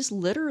 where she's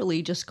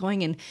literally just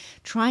going and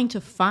trying to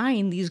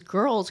find these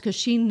girls because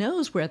she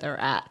knows where they're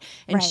at.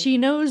 And Right. she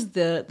knows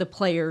the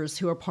players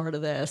who are part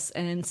of this.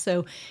 And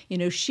so,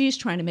 she's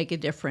trying to make a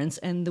difference.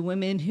 And the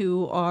women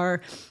who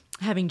are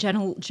having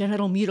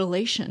genital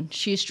mutilation,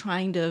 she's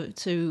trying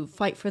to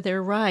fight for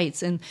their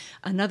rights. And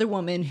another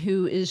woman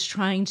who is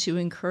trying to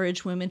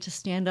encourage women to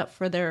stand up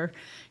for their,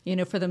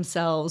 for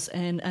themselves.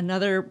 And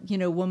another,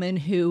 woman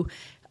who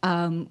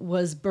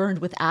was burned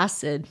with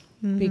acid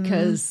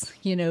because,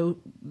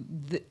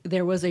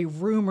 there was a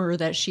rumor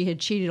that she had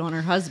cheated on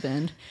her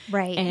husband.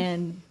 Right.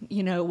 And,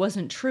 it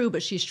wasn't true,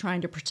 but she's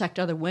trying to protect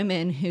other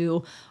women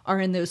who are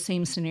in those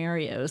same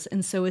scenarios.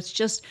 And so it's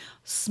just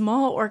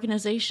small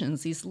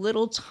organizations, these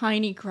little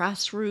tiny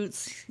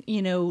grassroots,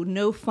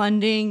 no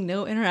funding,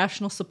 no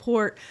international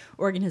support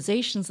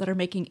organizations that are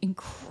making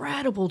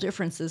incredible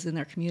differences in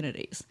their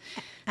communities.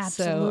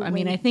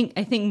 Absolutely. So,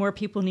 I think more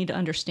people need to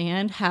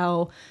understand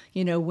how,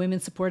 women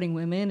supporting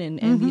women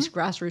and these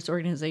grassroots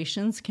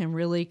organizations can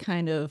really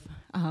kind of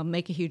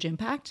make a huge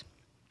impact.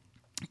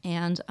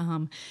 And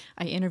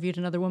I interviewed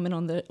another woman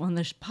on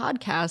this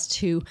podcast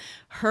who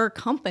her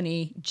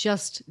company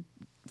just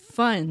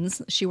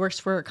funds. She works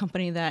for a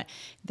company that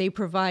they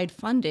provide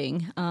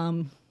funding,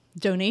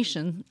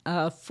 donation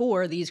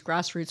for these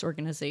grassroots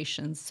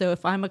organizations. So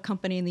if I'm a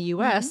company in the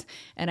U.S.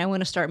 and I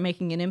want to start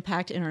making an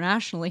impact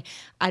internationally,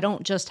 I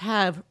don't just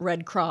have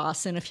Red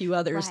Cross and a few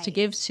others to Right.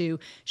 give to.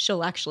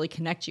 She'll actually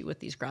connect you with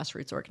these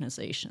grassroots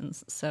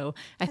organizations. So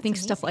I think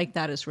stuff like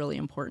that is really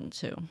important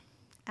too.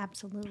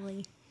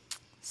 Absolutely.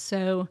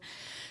 So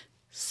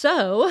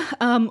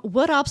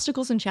what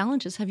obstacles and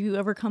challenges have you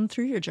overcome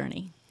through your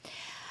journey?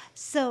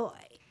 So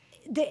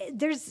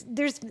there's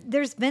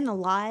been a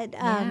lot,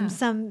 Yeah.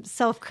 some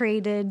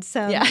self-created,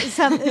 some Yeah.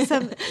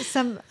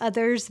 some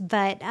others,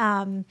 but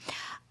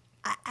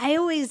I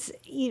always,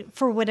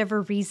 for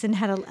whatever reason,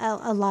 had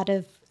a lot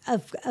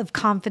of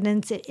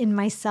confidence in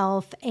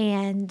myself.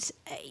 And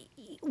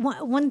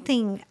one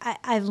thing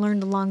I've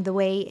learned along the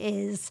way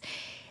is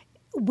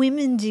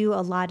women do a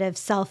lot of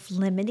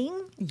self-limiting,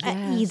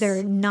 Yes.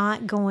 either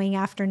not going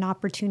after an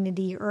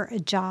opportunity or a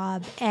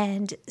job.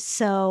 And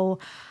so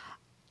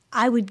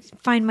I would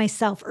find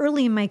myself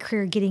early in my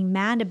career getting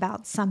mad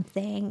about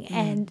something.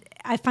 And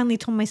I finally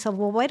told myself,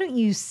 well, why don't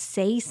you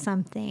say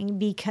something?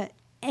 Because,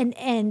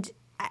 and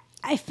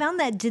I found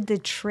that did the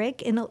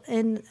trick in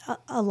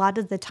a lot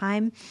of the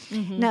time.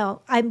 Now,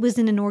 I was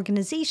in an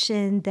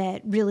organization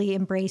that really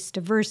embraced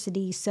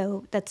diversity,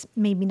 so that's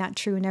maybe not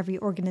true in every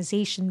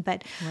organization.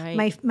 But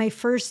Right. my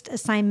first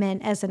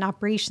assignment as an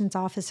operations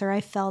officer, I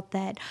felt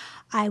that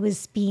I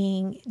was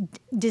being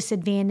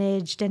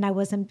disadvantaged and I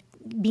wasn't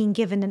being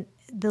given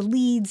the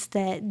leads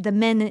that the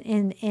men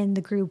in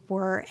the group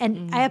were.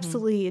 And I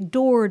absolutely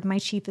adored my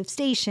chief of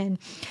station.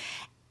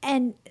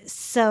 And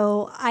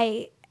so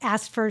I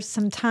asked for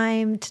some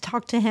time to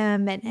talk to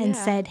him and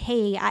said,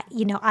 hey,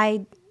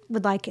 I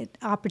would like an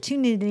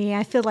opportunity.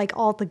 I feel like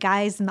all the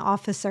guys in the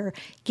office are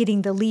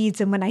getting the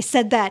leads. And when I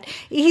said that,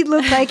 he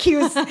looked like he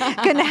was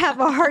going to have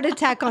a heart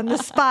attack on the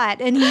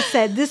spot. And he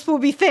said, this will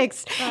be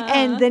fixed.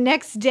 And the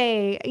next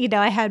day,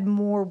 I had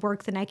more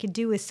work than I could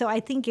do with. So I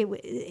think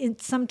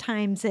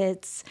sometimes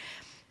it's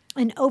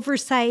an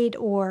oversight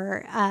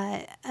or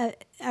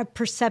a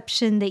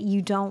perception that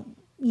you don't,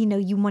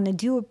 you want to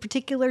do a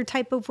particular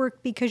type of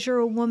work because you're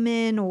a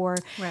woman, or,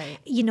 Right.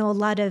 a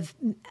lot of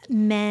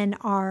men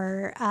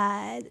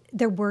are,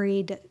 they're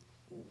worried,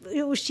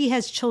 she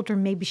has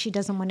children, maybe she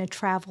doesn't want to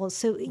travel.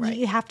 So Right.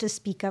 you have to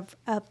speak up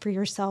for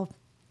yourself.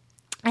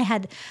 I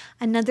had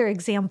another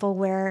example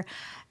where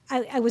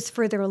I was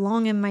further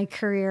along in my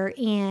career,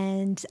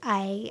 and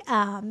I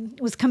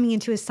was coming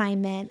into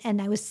assignment,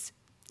 and I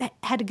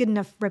had a good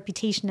enough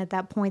reputation at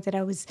that point that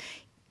I was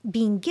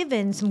being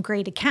given some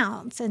great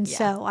accounts. And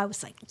so I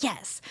was like,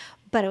 yes.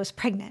 but I was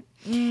pregnant.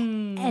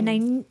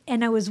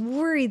 And I was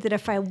worried that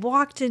if I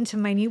walked into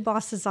my new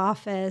boss's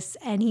office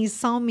and he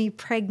saw me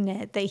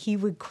pregnant, that he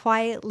would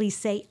quietly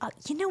say,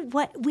 you know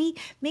what, we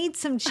made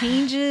some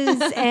changes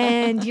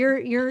and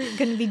you're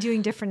going to be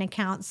doing different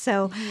accounts.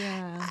 So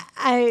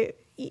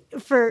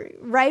for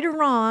right or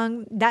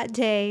wrong, that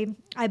day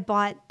I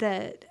bought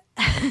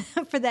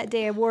for that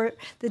day, I wore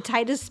the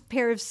tightest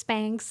pair of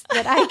Spanx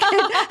that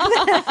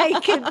I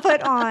could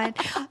put on,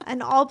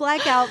 an all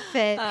black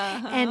outfit.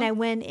 And I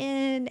went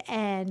in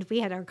and we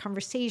had our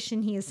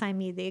conversation. He assigned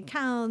me the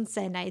accounts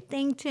and I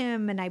thanked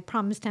him and I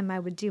promised him I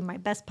would do my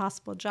best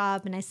possible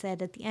job. And I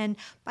said at the end,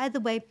 by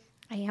the way,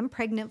 I am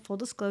pregnant, full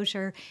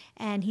disclosure.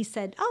 And he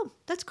said, oh,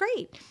 that's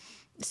great.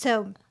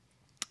 So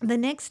the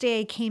next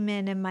day I came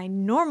in my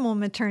normal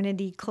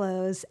maternity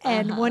clothes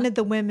and one of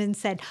the women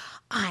said,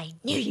 I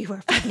knew you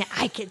were pregnant.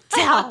 I could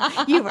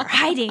tell you were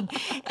hiding.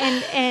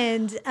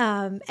 And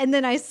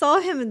then I saw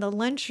him in the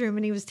lunchroom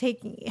and he was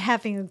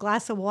having a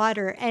glass of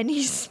water and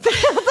he spilled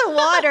the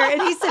water and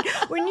he said,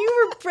 when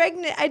you were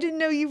pregnant, I didn't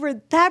know you were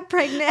that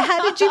pregnant.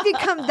 How did you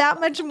become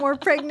that much more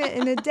pregnant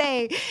in a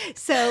day?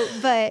 So,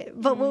 but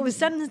what was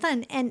done was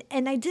done. And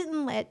I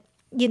didn't let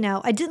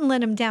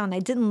him down. I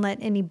didn't let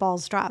any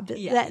balls drop.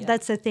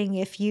 That's the thing.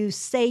 If you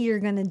say you're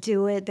going to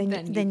do it,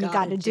 then you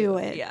got to do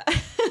it. Yeah.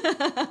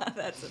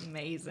 That's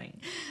amazing.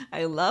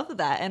 I love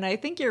that. And I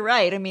think you're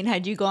right. I mean,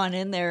 had you gone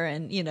in there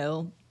and,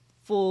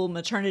 full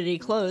maternity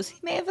clothes, he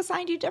may have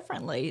assigned you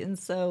differently. And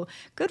so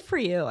good for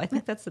you. I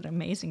think that's an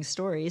amazing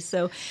story.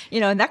 So,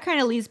 and that kind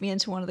of leads me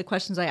into one of the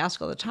questions I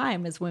ask all the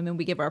time. As women,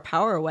 we give our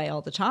power away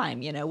all the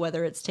time,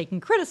 whether it's taking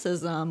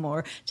criticism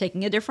or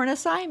taking a different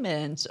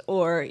assignment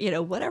or,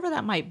 whatever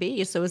that might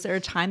be. So is there a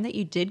time that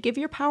you did give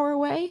your power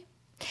away?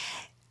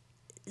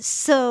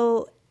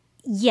 So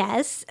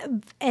yes.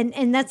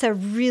 And that's a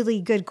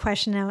really good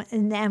question.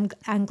 And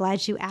I'm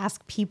glad you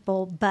asked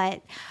people,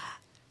 but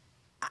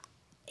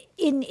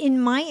in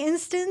my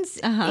instance,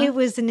 it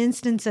was an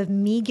instance of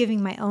me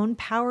giving my own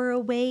power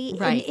away.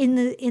 Right. In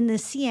the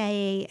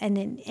CIA and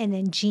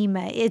in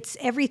GEMA, it's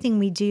everything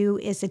we do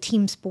is a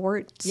team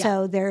sport. Yeah,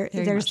 so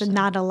there's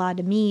not a lot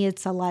of me,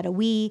 it's a lot of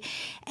we.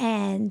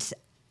 And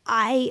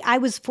I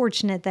was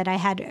fortunate that I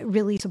had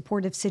really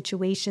supportive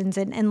situations.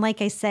 And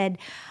like I said,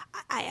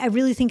 I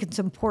really think it's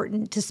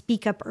important to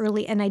speak up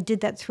early. And I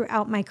did that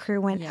throughout my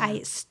career when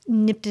I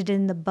nipped it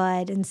in the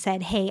bud and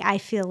said, hey, I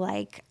feel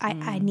like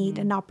I need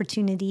an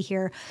opportunity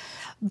here.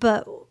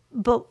 But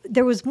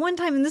there was one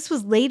time, and this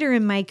was later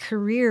in my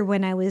career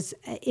when I was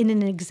in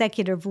an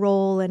executive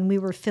role and we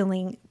were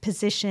filling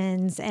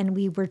positions and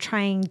we were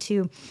trying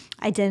to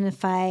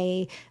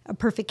identify a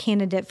perfect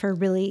candidate for a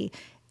really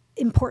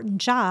important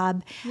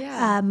job.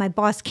 My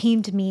boss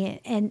came to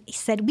me and he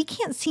said, we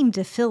can't seem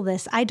to fill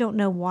this. I don't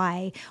know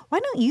why. Why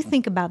don't you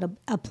think about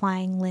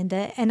applying,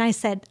 Linda? And I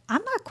said,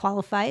 I'm not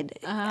qualified.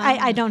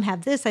 I don't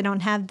have this. I don't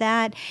have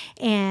that.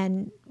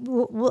 And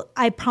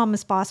I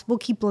promise, boss, we'll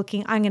keep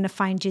looking. I'm going to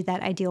find you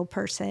that ideal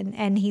person.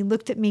 And he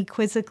looked at me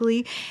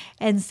quizzically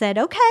and said,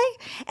 okay.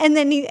 And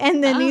then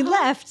he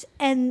left.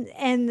 And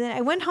I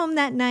went home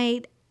that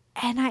night.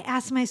 And I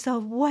asked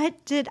myself,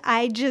 what did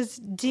I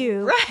just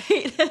do?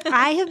 Right.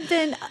 I have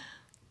been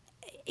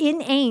in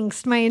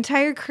angst my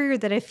entire career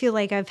that I feel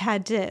like I've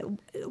had to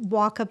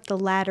walk up the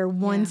ladder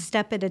one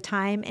step at a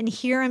time. And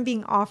here I'm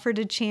being offered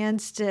a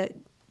chance to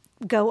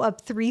go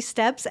up 3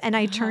 steps and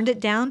I turned it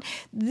down.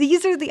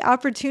 These are the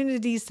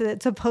opportunities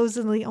that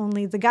supposedly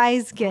only the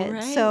guys get.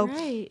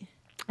 Right.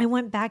 I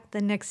went back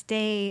the next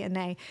day and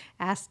I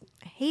asked,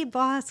 hey,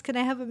 boss, can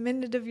I have a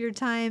minute of your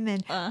time?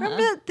 And remember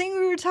that thing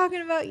we were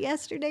talking about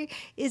yesterday?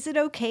 Is it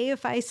okay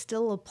if I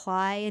still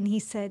apply? And he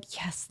said,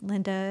 yes,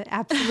 Linda,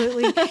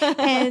 absolutely.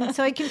 And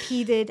so I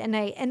competed and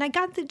I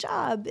got the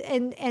job.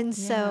 And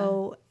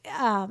so,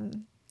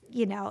 and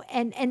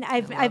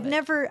I've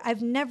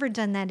never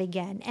done that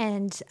again.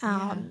 And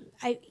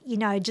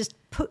I just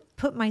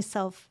put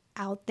myself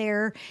out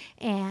there,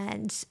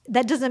 and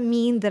that doesn't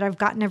mean that I've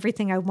gotten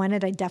everything I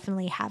wanted. I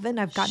definitely haven't.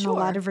 I've gotten a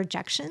lot of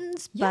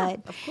rejections,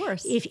 but of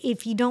course,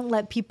 if you don't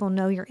let people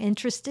know you're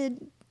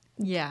interested,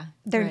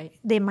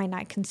 they might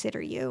not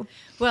consider you.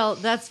 Well,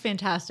 that's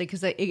fantastic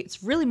because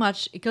it's really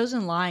much, it goes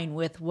in line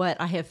with what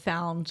I have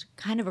found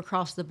kind of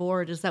across the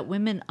board is that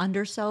women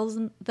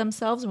undersell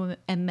themselves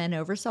and men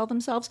oversell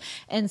themselves.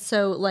 And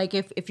so like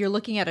if you're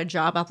looking at a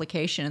job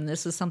application, and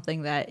this is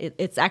something that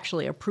it's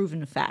actually a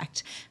proven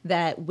fact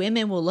that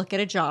women will look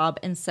at a job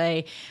and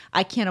say,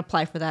 I can't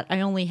apply for that.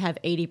 I only have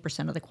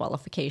 80% of the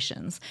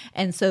qualifications.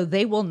 And so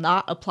they will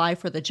not apply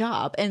for the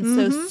job.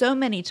 And so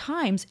many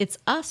times it's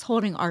us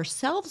holding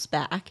ourselves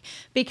back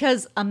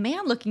because a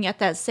man looking at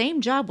that same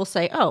job will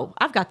say, oh,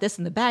 I've got this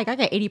in the bag. I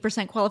got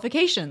 80%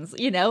 qualifications,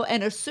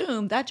 and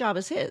assume that job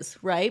is his,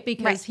 right?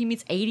 Because he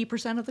meets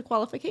 80% of the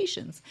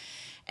qualifications.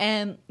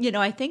 And,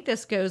 I think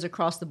this goes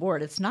across the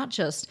board. It's not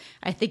just,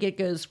 I think it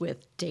goes with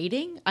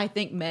dating. I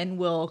think men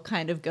will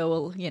kind of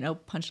go,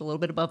 punch a little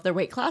bit above their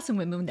weight class and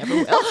women never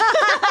will. But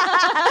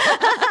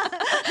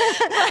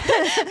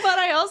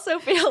I also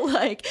feel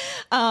like,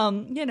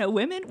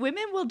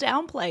 women will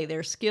downplay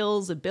their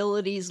skills,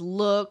 abilities,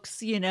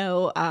 looks,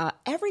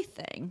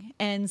 everything.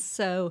 And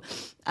so,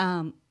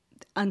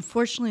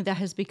 unfortunately, that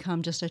has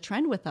become just a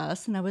trend with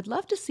us, and I would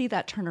love to see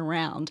that turn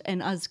around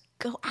and us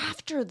go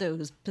after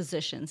those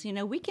positions.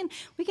 We can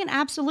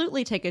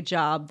absolutely take a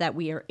job that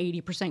we are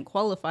 80%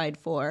 qualified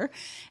for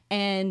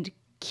and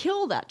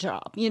kill that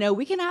job.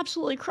 We can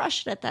absolutely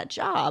crush it at that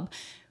job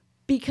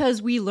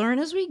because we learn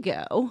as we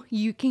go.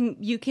 You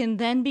can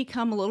then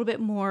become a little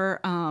bit more,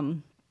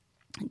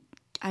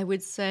 I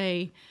would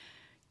say,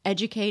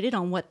 educated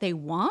on what they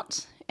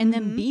want. And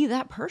then be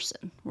that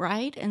person,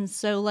 right? And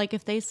so, like,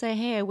 if they say,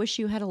 hey, I wish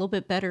you had a little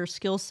bit better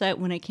skill set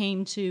when it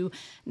came to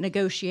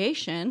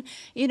negotiation,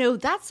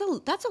 that's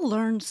a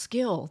learned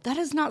skill. That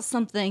is not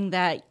something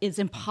that is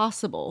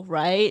impossible,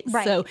 right?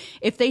 So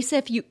if they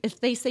say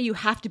you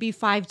have to be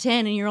 5'10"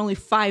 and you're only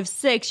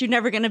 5'6", you're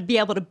never going to be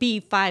able to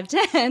be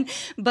 5'10".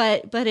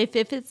 But if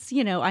it's,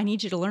 I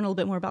need you to learn a little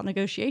bit more about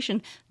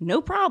negotiation, no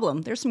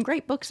problem. There's some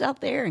great books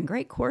out there and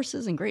great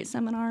courses and great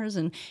seminars,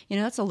 and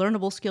that's a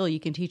learnable skill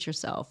you can teach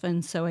yourself.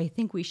 And so I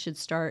think we should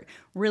start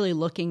really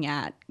looking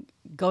at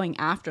going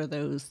after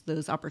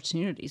those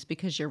opportunities,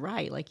 because you're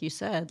right. Like you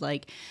said,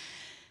 like,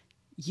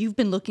 you've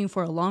been looking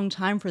for a long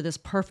time for this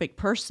perfect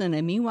person.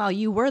 And meanwhile,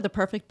 you were the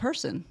perfect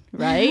person,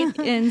 right?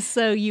 And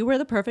so you were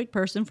the perfect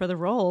person for the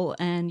role,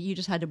 and you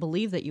just had to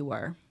believe that you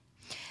were.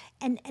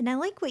 And I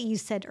like what you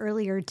said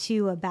earlier,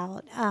 too,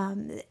 about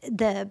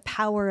the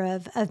power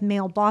of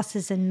male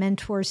bosses and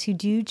mentors who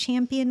do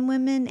champion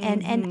women.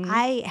 And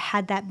I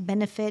had that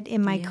benefit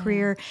in my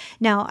career.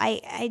 Now,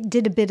 I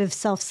did a bit of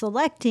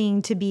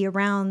self-selecting to be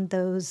around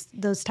those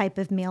type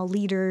of male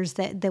leaders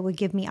that would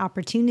give me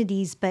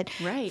opportunities. But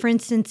for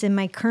instance, in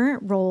my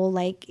current role,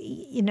 like,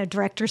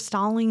 Director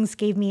Stallings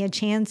gave me a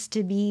chance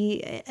to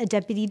be a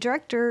deputy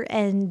director.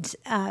 And,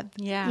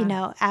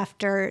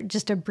 after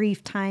just a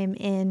brief time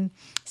in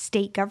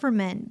state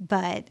government,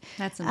 but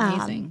that's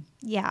amazing.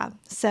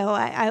 So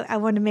I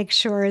want to make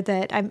sure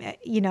that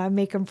I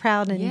make him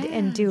proud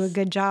and do a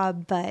good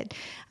job. But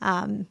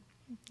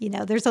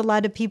there's a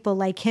lot of people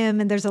like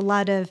him, and there's a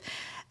lot of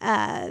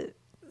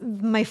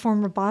my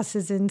former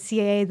bosses in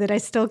CIA that I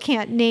still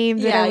can't name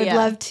that I would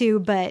love to,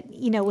 but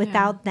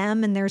without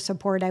them and their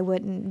support, I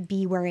wouldn't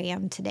be where I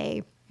am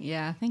today.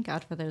 Yeah, thank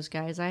God for those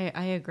guys. I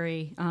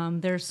agree.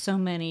 There's so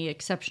many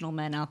exceptional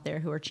men out there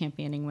who are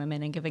championing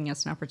women and giving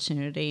us an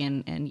opportunity,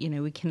 and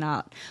we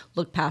cannot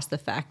look past the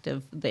fact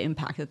of the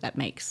impact that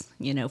makes,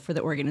 for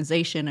the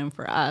organization and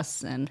for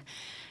us and,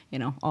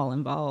 all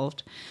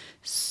involved.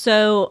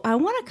 So I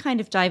want to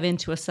kind of dive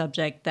into a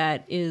subject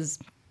that is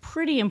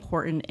pretty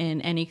important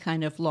in any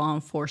kind of law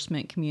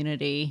enforcement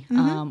community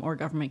or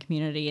government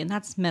community, and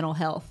that's mental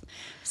health.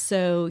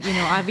 So,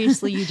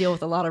 obviously you deal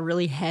with a lot of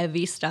really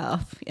heavy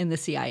stuff in the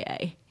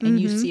CIA, and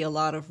you see a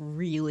lot of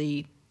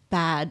really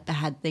bad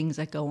things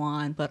that go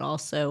on, but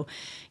also,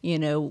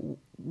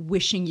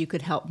 wishing you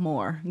could help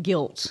more,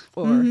 guilt,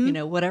 or,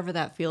 whatever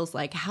that feels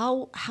like.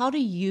 How do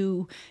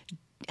you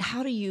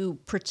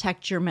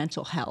protect your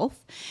mental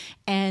health,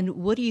 and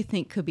what do you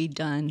think could be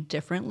done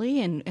differently,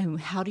 and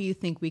how do you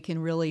think we can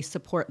really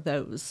support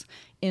those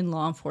in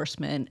law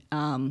enforcement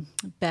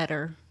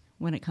better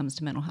when it comes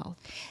to mental health?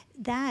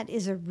 That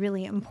is a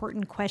really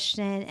important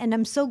question, and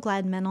I'm so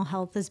glad mental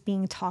health is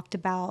being talked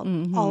about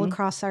all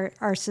across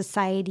our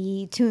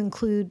society, to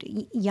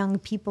include young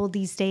people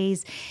these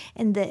days.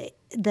 And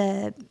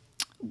the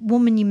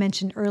woman you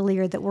mentioned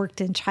earlier that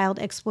worked in child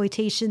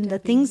exploitation, the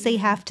things they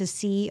have to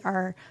see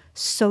are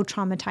so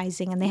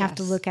traumatizing, and they have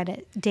to look at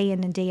it day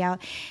in and day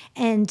out.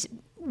 And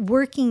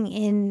working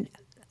in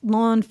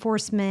law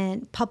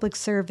enforcement, public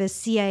service,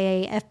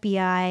 CIA,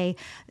 FBI,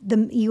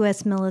 the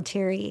U.S.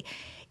 military,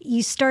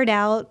 you start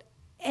out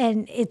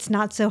and it's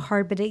not so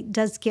hard, but it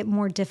does get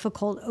more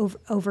difficult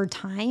over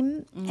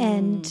time.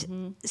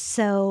 And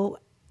so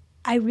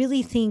I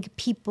really think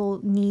people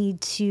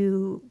need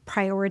to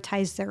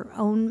prioritize their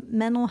own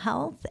mental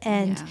health.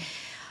 And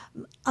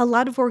a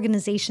lot of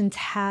organizations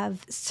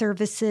have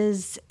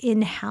services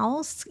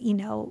in-house,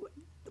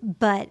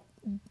 but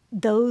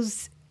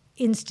those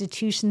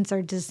institutions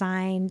are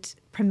designed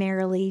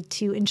primarily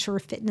to ensure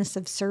fitness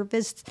of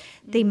service.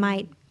 They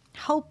might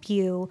help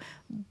you,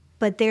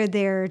 but they're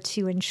there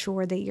to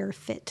ensure that you're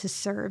fit to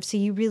serve. So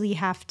you really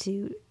have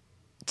to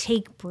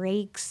take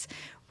breaks,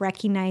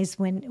 recognize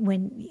when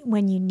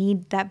you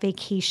need that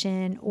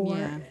vacation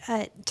or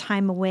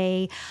time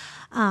away.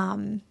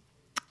 And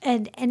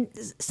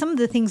some of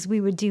the things we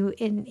would do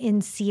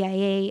in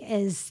CIA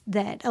is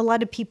that a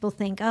lot of people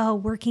think, oh,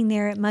 working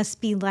there, it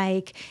must be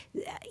like,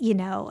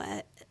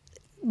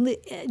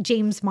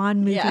 James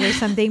Bond movie or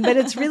something, but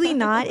it's really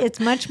not. It's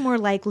much more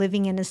like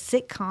living in a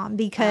sitcom,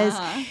 because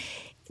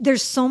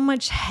there's so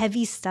much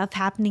heavy stuff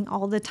happening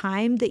all the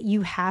time that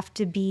you have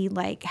to be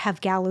like,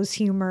 have gallows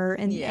humor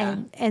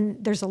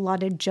and there's a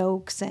lot of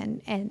jokes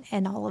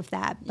and all of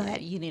that.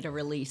 But you need a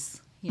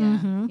release.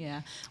 Yeah,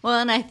 yeah. Well,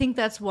 and I think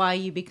that's why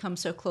you become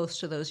so close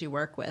to those you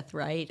work with,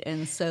 right?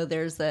 And so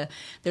there's a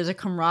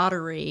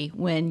camaraderie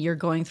when you're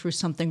going through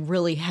something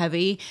really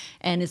heavy,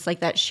 and it's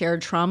like that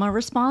shared trauma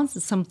response.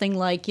 It's something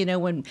like,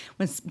 when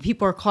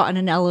people are caught in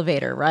an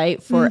elevator,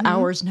 right, for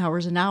hours and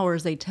hours and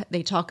hours, they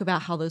talk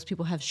about how those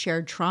people have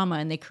shared trauma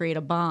and they create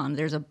a bond.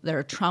 There's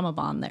a trauma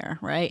bond there,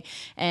 right?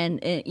 And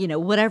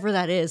whatever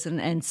that is,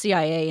 and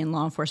CIA and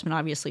law enforcement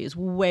obviously is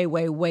way,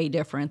 way, way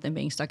different than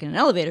being stuck in an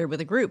elevator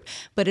with a group,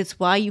 but it's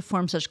why you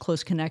form such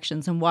close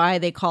connections and why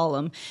they call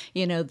them,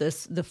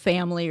 the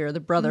family or the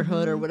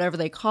brotherhood or whatever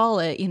they call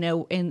it,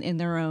 in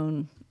their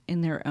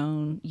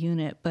own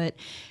unit. But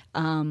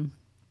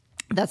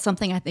that's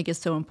something I think is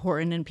so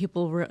important, and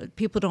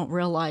people don't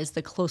realize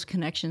the close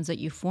connections that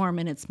you form,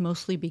 and it's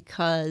mostly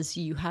because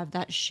you have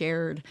that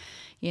shared,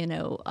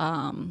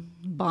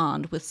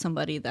 bond with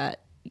somebody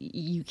that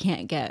you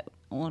can't get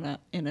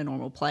in a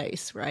normal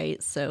place,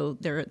 right? So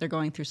they're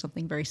going through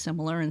something very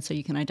similar, and so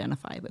you can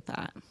identify with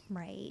that.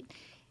 Right.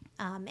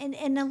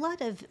 And a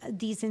lot of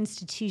these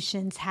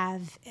institutions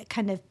have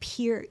kind of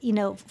peer,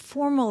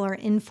 formal or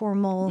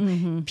informal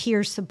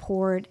peer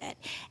support,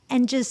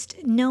 and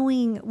just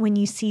knowing when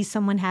you see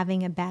someone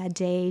having a bad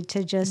day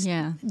to just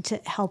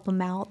to help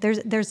them out.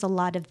 There's a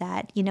lot of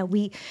that.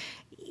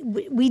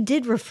 We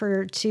did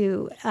refer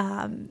to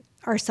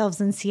ourselves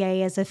in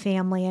CIA as a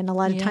family, and a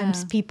lot of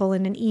times people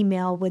in an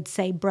email would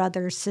say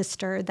brother,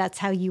 sister. That's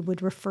how you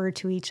would refer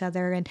to each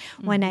other. And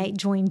when I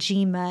joined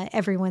GEMA,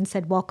 everyone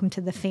said welcome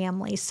to the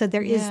family. So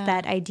there is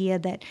that idea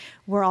that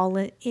we're all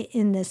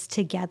in this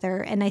together.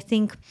 And I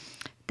think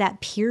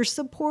that peer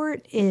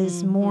support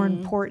is more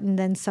important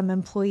than some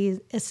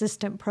employee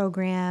assistant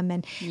program.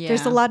 And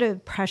there's a lot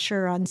of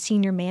pressure on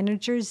senior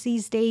managers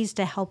these days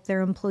to help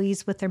their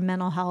employees with their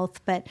mental health,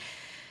 but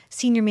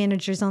senior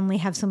managers only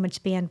have so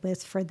much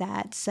bandwidth for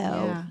that.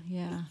 So,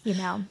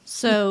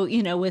 So,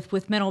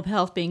 with mental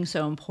health being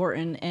so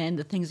important and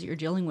the things that you're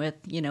dealing with,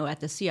 at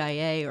the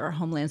CIA or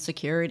Homeland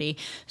Security.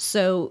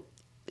 So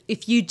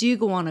if you do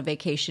go on a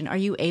vacation, are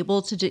you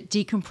able to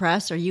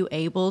decompress? Are you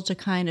able to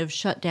kind of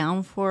shut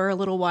down for a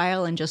little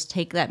while and just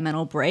take that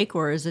mental break?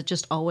 Or is it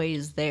just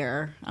always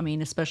there? I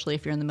mean, especially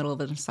if you're in the middle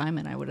of an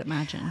assignment, I would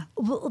imagine.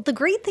 Well, the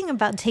great thing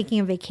about taking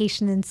a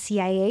vacation in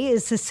CIA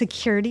is the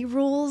security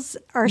rules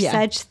are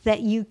such that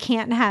you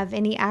can't have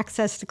any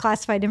access to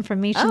classified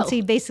information. So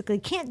you basically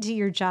can't do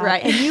your job.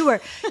 Right. And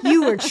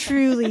you were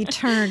truly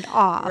turned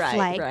off.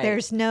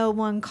 There's no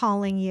one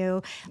calling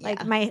you.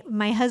 Like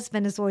my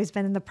husband has always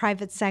been in the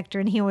private sector,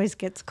 and he always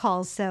gets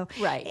calls. So,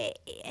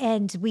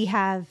 and we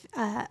have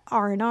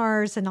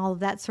R&Rs and all of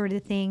that sort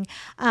of thing.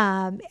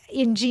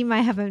 In GEMA, I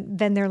haven't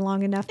been there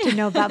long enough to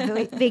know about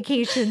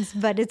vacations,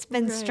 but it's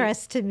been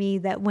stressed to me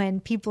that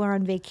when people are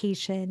on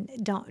vacation,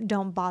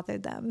 don't bother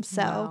them.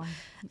 So,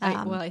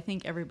 I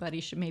think everybody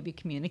should maybe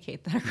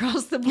communicate that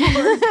across the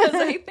board, because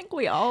I think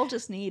we all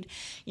just need,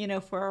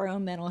 for our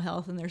own mental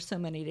health. And there's so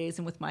many days.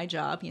 And with my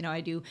job,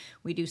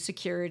 we do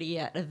security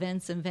at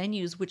events and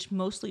venues, which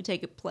mostly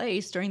take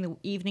place during the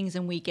evenings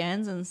and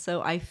weekends. And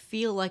so I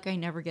feel like I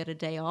never get a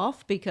day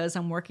off because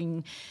I'm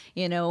working,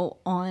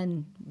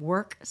 on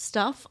work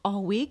stuff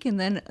all week. And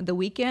then the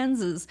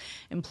weekends is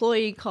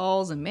employee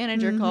calls and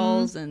manager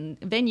calls and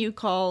venue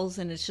calls.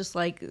 And it's just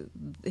like,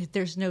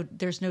 there's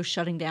no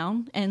shutting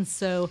down. And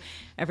so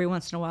every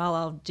once in a while,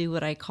 I'll do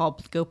what I call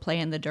go play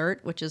in the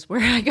dirt, which is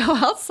where I go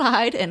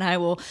outside and I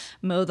will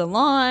mow the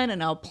lawn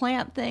and I'll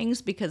plant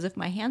things, because if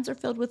my hands are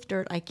filled with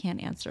dirt, I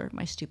can't answer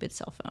my stupid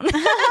cell phone.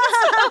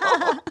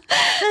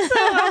 So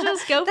I'll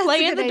just go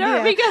play in the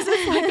dirt because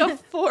it's like a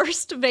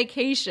forced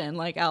vacation.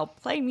 Like, I'll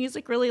play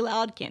music really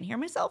loud, can't hear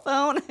my cell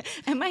phone,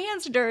 and my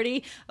hands are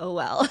dirty. Oh,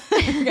 well,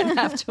 you're going to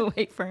have to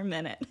wait for a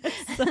minute.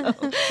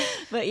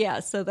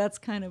 So that's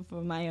kind of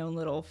my own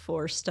little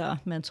forced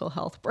mental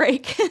health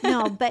break.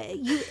 No, but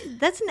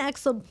that's an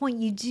excellent point.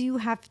 You do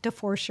have to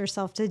force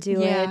yourself to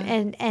do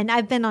it. And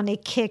I've been on a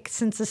kick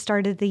since the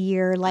start of the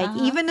year,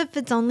 even if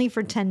it's only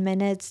for 10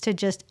 minutes, to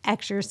just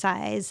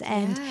exercise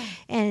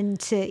and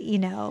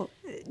to,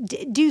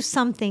 do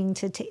something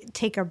to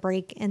take a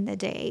break in the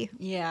day.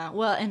 Yeah.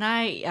 Well, and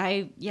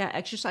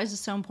exercise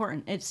is so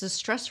important. It's a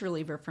stress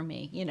reliever for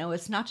me.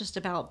 It's not just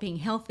about being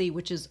healthy,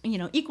 which is,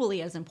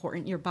 equally as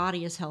important. Your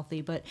body is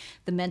healthy, but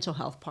the mental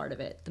health part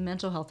of it, the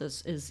mental health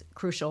is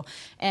crucial.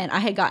 And I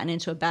had gotten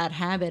into a bad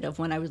habit of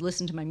when I would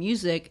listen to my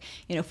music,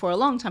 for a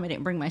long time, I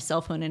didn't bring my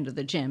cell phone into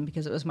the gym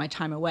because it was my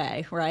time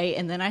away. Right.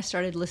 And then I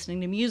started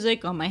listening to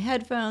music on my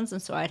headphones.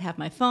 And so I'd have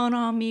my phone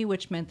on me,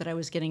 which meant that I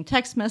was getting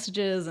text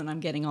messages and I'm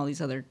getting all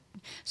these other.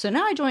 So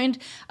now I joined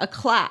a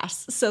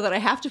class so that I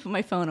have to put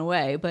my phone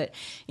away. But,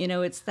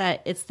 it's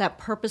that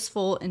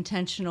purposeful,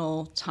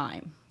 intentional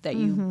time that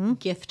you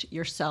gift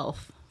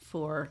yourself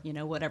for,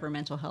 whatever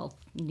mental health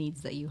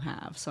needs that you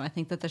have. So I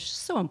think that that's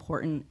just so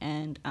important,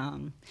 and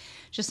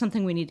just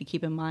something we need to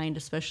keep in mind,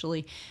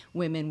 especially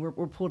women.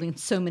 We're pulled in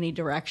so many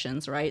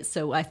directions, right?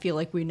 So I feel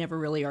like we never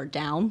really are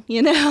down,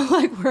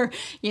 like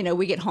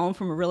we get home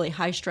from a really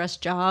high stress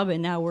job,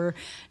 and now we're,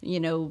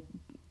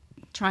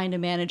 trying to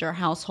manage our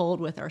household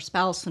with our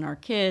spouse and our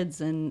kids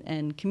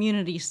and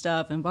community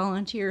stuff and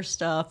volunteer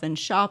stuff and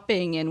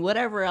shopping and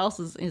whatever else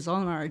is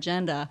on our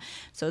agenda.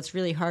 So it's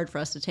really hard for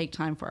us to take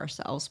time for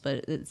ourselves,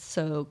 but it's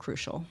so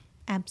crucial.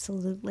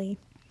 Absolutely.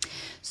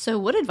 So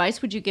what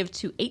advice would you give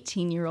to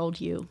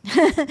 18-year-old you?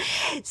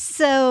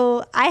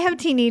 So I have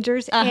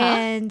teenagers,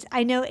 and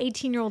I know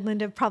 18-year-old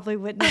Linda probably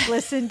wouldn't have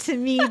listened to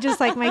me, just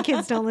like my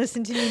kids don't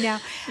listen to me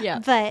now. Yeah.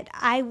 But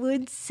I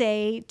would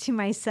say to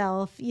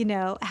myself,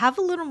 have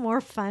a little more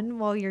fun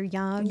while you're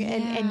young,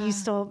 and you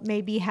still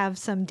maybe have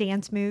some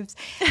dance moves,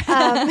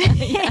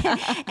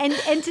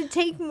 and to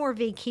take more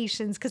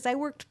vacations, because I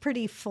worked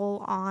pretty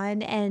full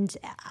on, and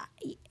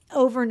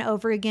over and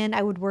over again,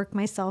 I would work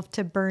myself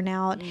to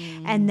burnout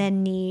and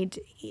then need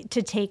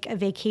to take a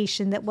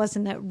vacation that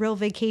wasn't a real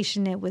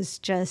vacation. It was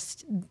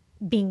just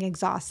being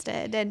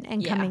exhausted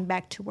and coming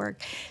back to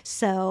work.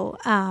 So,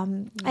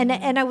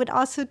 and I would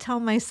also tell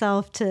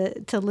myself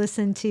to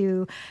listen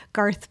to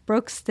Garth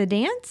Brooks' The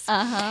Dance,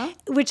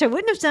 which I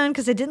wouldn't have done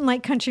because I didn't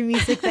like country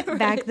music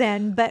back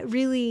then, but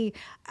really,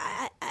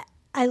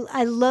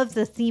 I love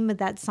the theme of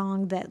that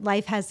song, that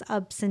life has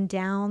ups and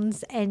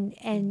downs, and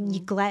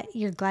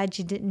you're glad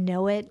you didn't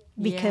know it,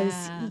 because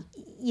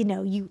you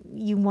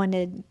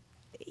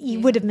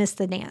would have missed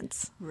the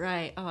dance.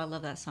 Right. Oh, I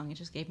love that song. It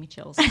just gave me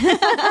chills.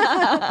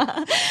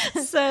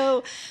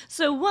 So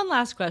one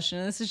last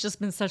question. This has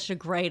just been such a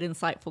great,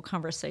 insightful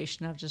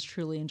conversation. I've just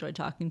truly enjoyed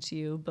talking to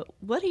you. But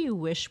what do you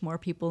wish more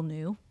people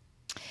knew?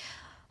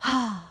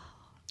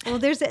 Well,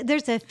 there's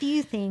a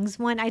few things.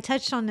 One, I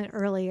touched on it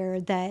earlier,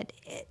 that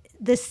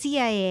the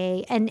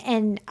CIA,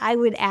 and I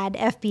would add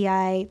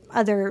FBI,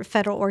 other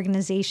federal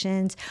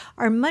organizations,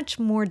 are much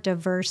more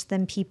diverse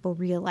than people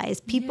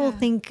realize. People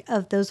think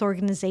of those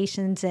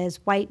organizations as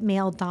white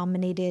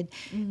male-dominated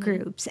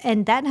groups,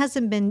 and that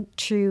hasn't been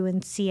true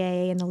in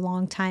CIA in a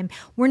long time.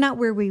 We're not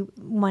where we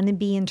want to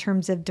be in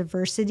terms of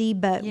diversity,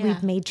 but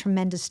we've made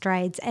tremendous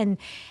strides, and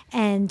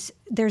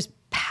there's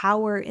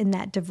power in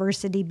that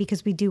diversity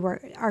because we do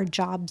our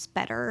jobs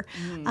better.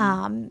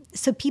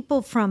 So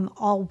people from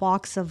all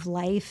walks of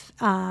life,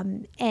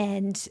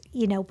 and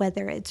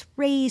whether it's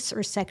race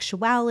or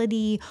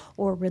sexuality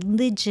or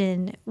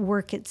religion,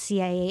 work at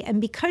CIA.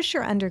 And because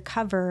you're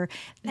undercover,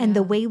 and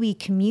the way we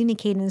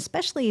communicate, and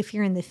especially if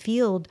you're in the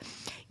field,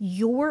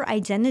 your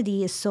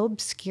identity is so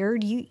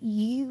obscured.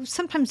 You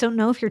sometimes don't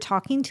know if you're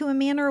talking to a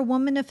man or a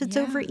woman if it's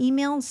over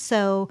email.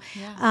 So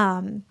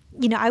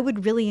I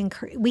would really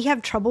encourage, we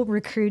have trouble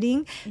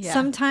recruiting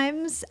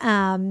sometimes.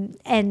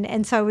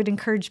 And so I would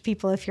encourage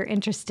people, if you're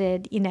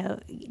interested,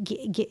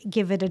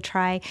 give it a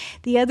try.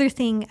 The other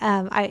thing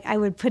I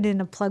would put in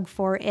a plug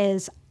for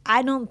is,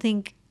 I don't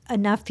think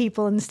enough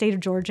people in the state of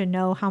Georgia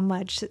know how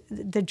much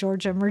the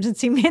Georgia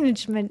Emergency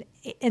Management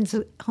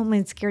and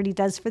Homeland Security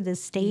does for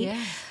this state.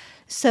 Yeah.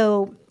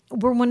 So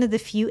we're one of the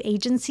few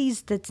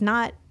agencies that's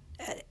not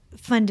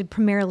funded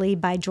primarily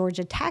by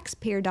Georgia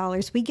taxpayer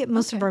dollars. We get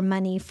most of our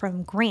money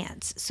from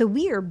grants. So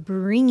we are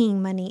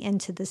bringing money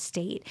into the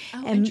state.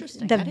 Oh, and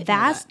interesting.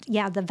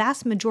 the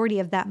vast majority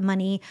of that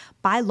money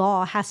by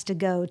law has to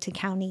go to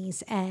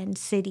counties and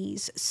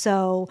cities.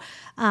 So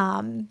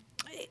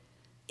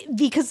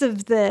because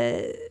of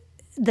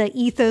the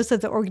ethos of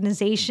the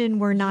organization,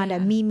 we're not a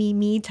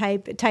me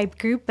type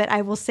group, but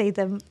I will say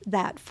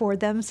that for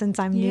them, since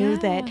I'm new,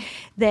 that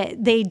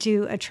they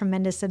do a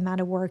tremendous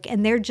amount of work,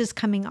 and they're just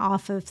coming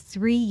off of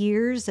 3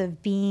 years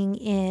of being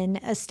in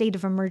a state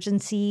of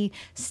emergency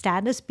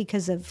status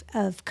because of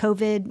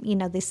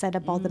COVID. They set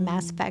up all the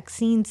mass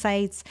vaccine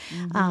sites.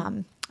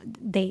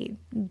 They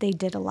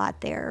did a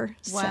lot there.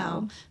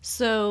 Wow.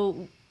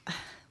 So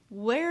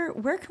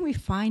Where can we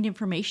find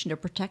information to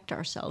protect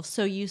ourselves?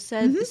 So you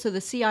said, so the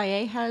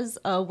CIA has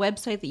a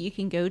website that you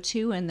can go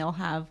to, and they'll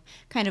have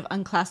kind of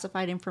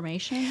unclassified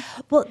information?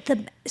 Well,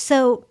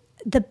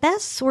 the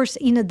best source,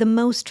 the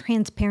most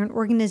transparent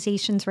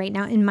organizations right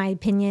now, in my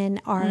opinion,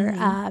 are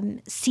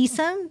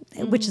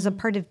CESA, which is a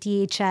part of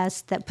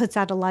DHS that puts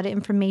out a lot of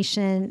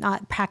information,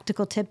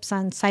 practical tips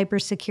on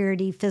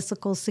cybersecurity,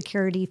 physical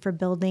security for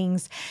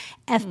buildings.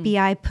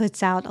 FBI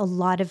puts out a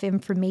lot of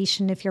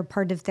information if you're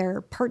part of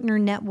their partner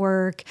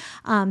network.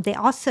 They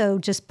also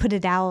just put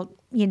it out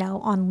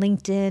on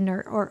LinkedIn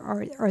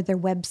or their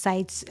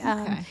websites.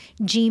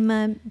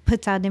 GEMA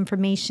puts out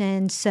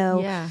information.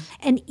 So,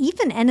 and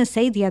even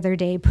NSA the other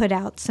day put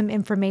out some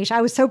information.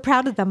 I was so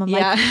proud of them. I'm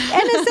like,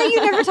 NSA,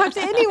 you never talk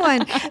to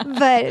anyone,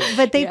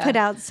 but they put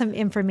out some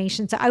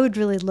information. So I would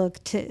really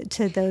look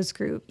to those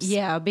groups.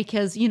 Yeah,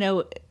 because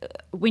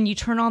when you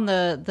turn on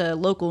the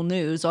local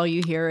news, all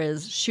you hear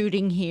is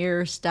shooting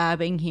here,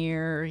 stabbing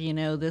here.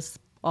 This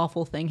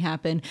awful thing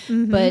happened.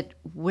 But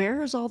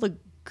where's all the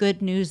good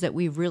news that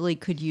we really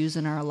could use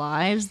in our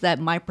lives that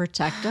might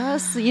protect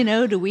us?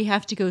 Do we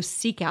have to go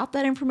seek out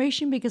that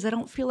information? Because I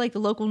don't feel like the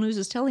local news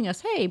is telling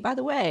us, hey, by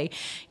the way,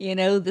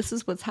 this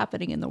is what's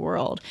happening in the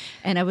world.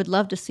 And I would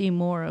love to see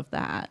more of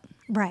that.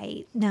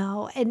 Right.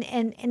 No.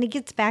 And it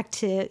gets back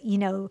to,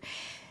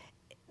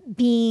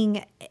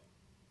 being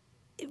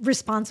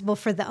responsible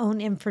for the own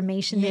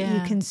information that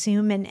you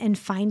consume and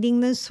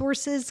finding those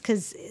sources,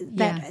 because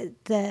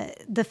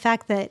the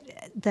fact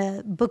that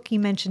the book you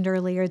mentioned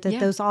earlier, that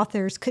those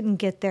authors couldn't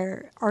get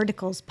their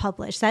articles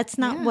published, that's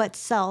not what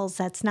sells,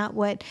 that's not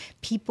what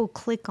people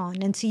click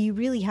on. And so you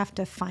really have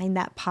to find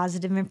that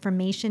positive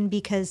information,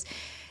 because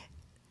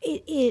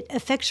it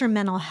affects your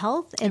mental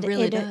health. It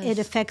really does. It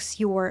affects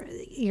your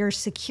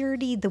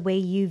security, the way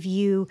you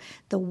view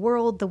the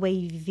world, the way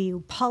you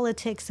view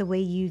politics, the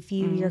way you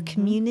view your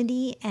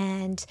community.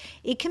 And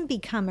it can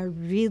become and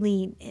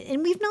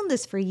we've known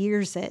this for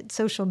years, that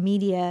social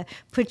media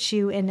puts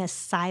you in a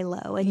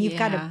silo, and you've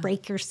got to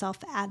break yourself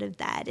out of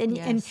that.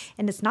 And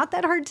it's not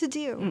that hard to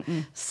do.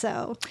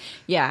 So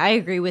yeah, I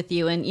agree with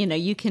you. And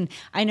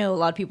I know a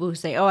lot of people who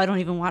say, oh, I don't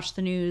even watch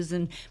the news.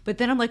 But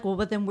then I'm like, well,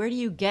 but then where do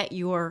you get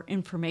your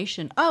information?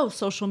 Oh,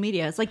 social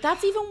media. It's like,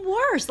 that's even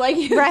worse. Like,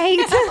 right.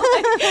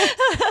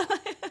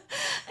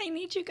 I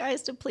need you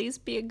guys to please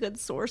be a good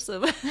source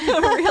of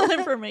real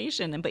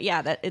information. But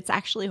that it's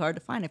actually hard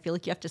to find. I feel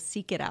like you have to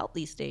seek it out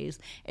these days.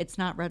 It's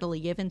not readily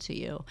given to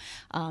you,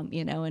 and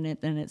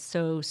it's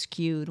so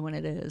skewed when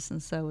it is.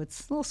 And so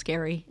it's a little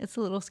scary. It's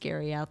a little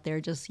scary out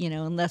there, just,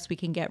 unless we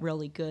can get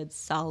really good,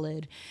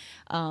 solid,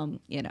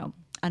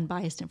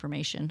 unbiased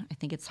information. I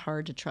think it's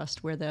hard to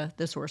trust where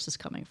the source is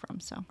coming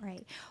from. So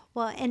right.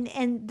 Well,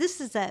 and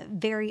this is a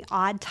very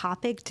odd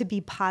topic to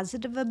be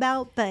positive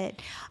about,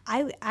 but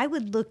I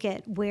would look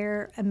at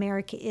where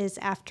America is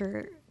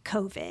after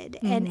COVID,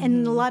 and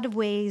in a lot of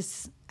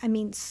ways, I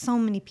mean, so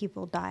many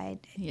people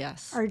died.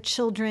 Yes, our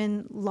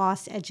children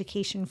lost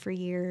education for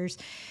years,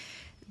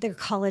 their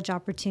college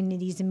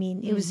opportunities. I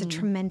mean, it was a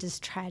tremendous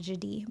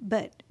tragedy.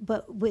 But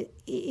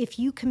if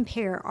you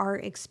compare our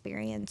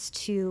experience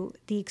to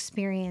the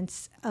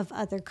experience of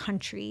other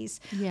countries,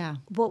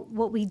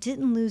 what we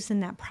didn't lose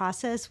in that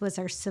process was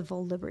our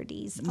civil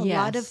liberties. A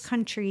lot of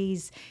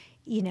countries,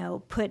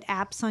 put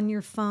apps on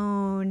your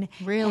phone.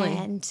 Really?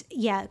 And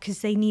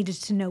because they needed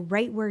to know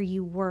right where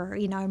you were.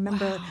 I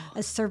remember a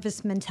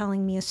serviceman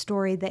telling me a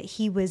story that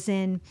he was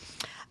in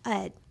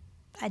a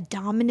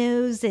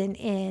Domino's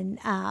in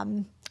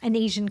an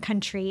Asian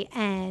country,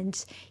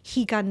 and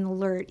he got an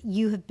alert.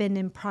 You have been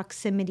in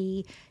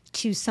proximity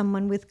to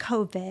someone with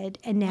COVID,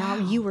 and now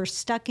you were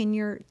stuck in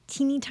your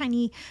teeny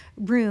tiny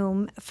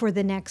room for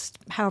the next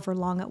however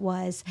long it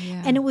was.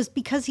 Yeah. And it was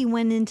because he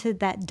went into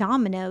that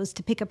Domino's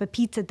to pick up a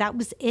pizza. That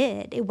was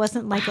it. It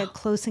wasn't like a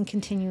close and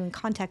continuing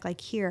contact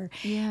like here.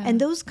 Yeah.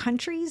 And those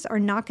countries are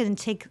not going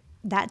to take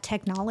that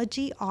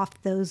technology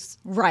off those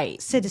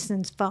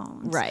citizens'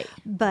 phones. Right.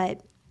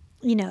 But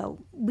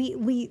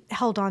we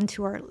held on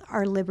to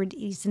our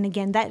liberties. And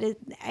again, that is,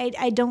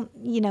 I don't,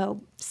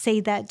 say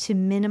that to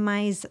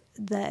minimize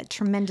the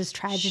tremendous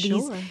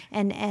tragedies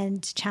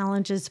and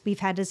challenges we've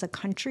had as a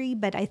country.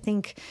 But I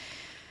think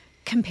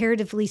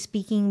comparatively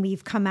speaking,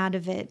 we've come out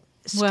of it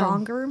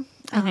stronger.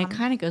 And it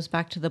kind of goes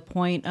back to the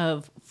point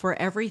of, for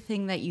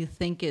everything that you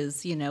think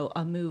is,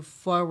 a move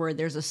forward,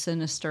 there's a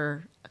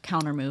sinister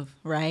counter move,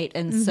 right?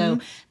 And so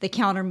the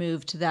counter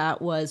move to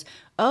that was,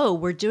 oh,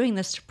 we're doing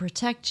this to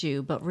protect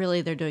you, but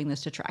really they're doing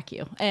this to track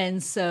you.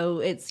 And so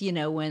it's,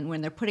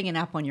 when they're putting an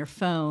app on your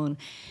phone,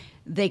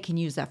 they can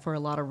use that for a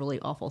lot of really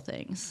awful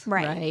things,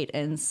 right?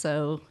 And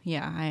so,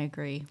 I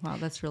agree. Wow,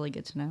 that's really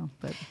good to know.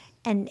 But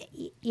And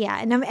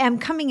I'm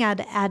coming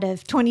out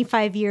of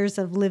 25 years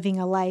of living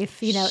a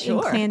life, in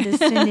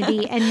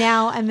clandestinity, and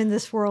now I'm in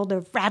this world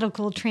of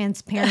radical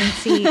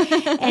transparency.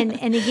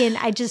 and again,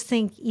 I just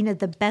think,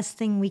 the best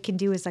thing we can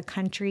do as a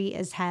country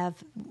is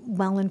have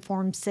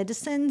well-informed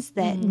citizens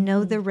that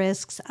know the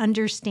risks,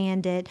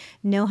 understand it,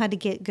 know how to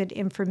get good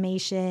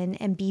information,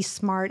 and be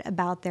smart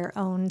about their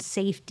own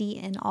safety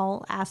in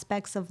all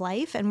aspects of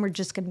life. And we're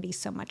just going to be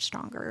so much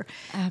stronger.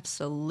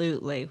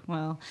 Absolutely.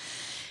 Well,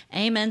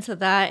 amen to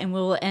that, and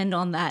we'll end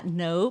on that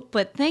note.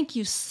 But thank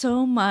you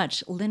so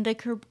much, Linda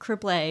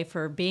Criblez,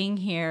 for being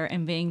here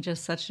and being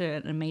just such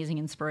an amazing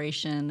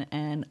inspiration.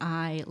 And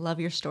I love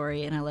your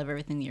story, and I love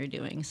everything that you're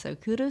doing. So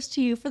kudos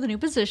to you for the new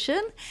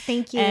position.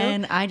 Thank you.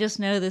 And I just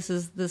know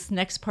this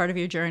next part of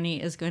your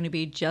journey is going to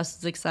be just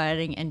as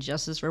exciting and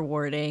just as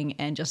rewarding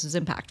and just as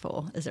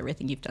impactful as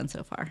everything you've done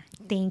so far.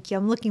 Thank you.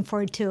 I'm looking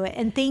forward to it.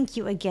 And thank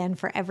you again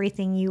for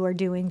everything you are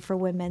doing for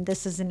women.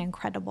 This is an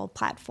incredible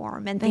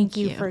platform. And thank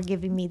you for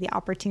giving me the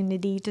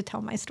opportunity to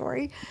tell my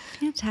story.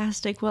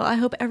 Fantastic. Well, I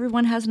hope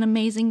everyone has an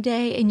amazing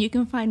day, and you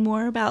can find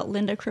more about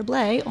Linda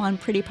Criblez on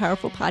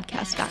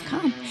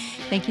prettypowerfulpodcast.com.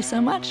 Thank you so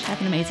much. Have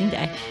an amazing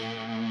day.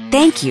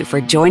 Thank you for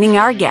joining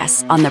our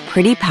guests on the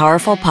Pretty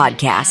Powerful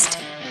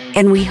Podcast.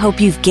 And we hope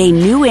you've gained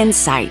new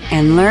insight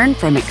and learned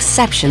from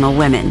exceptional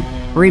women.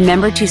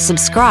 Remember to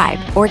subscribe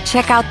or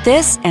check out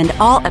this and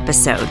all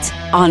episodes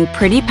on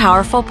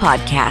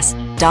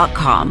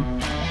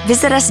prettypowerfulpodcast.com.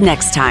 Visit us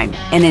next time,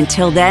 and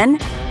until then,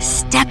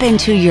 step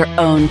into your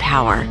own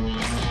power.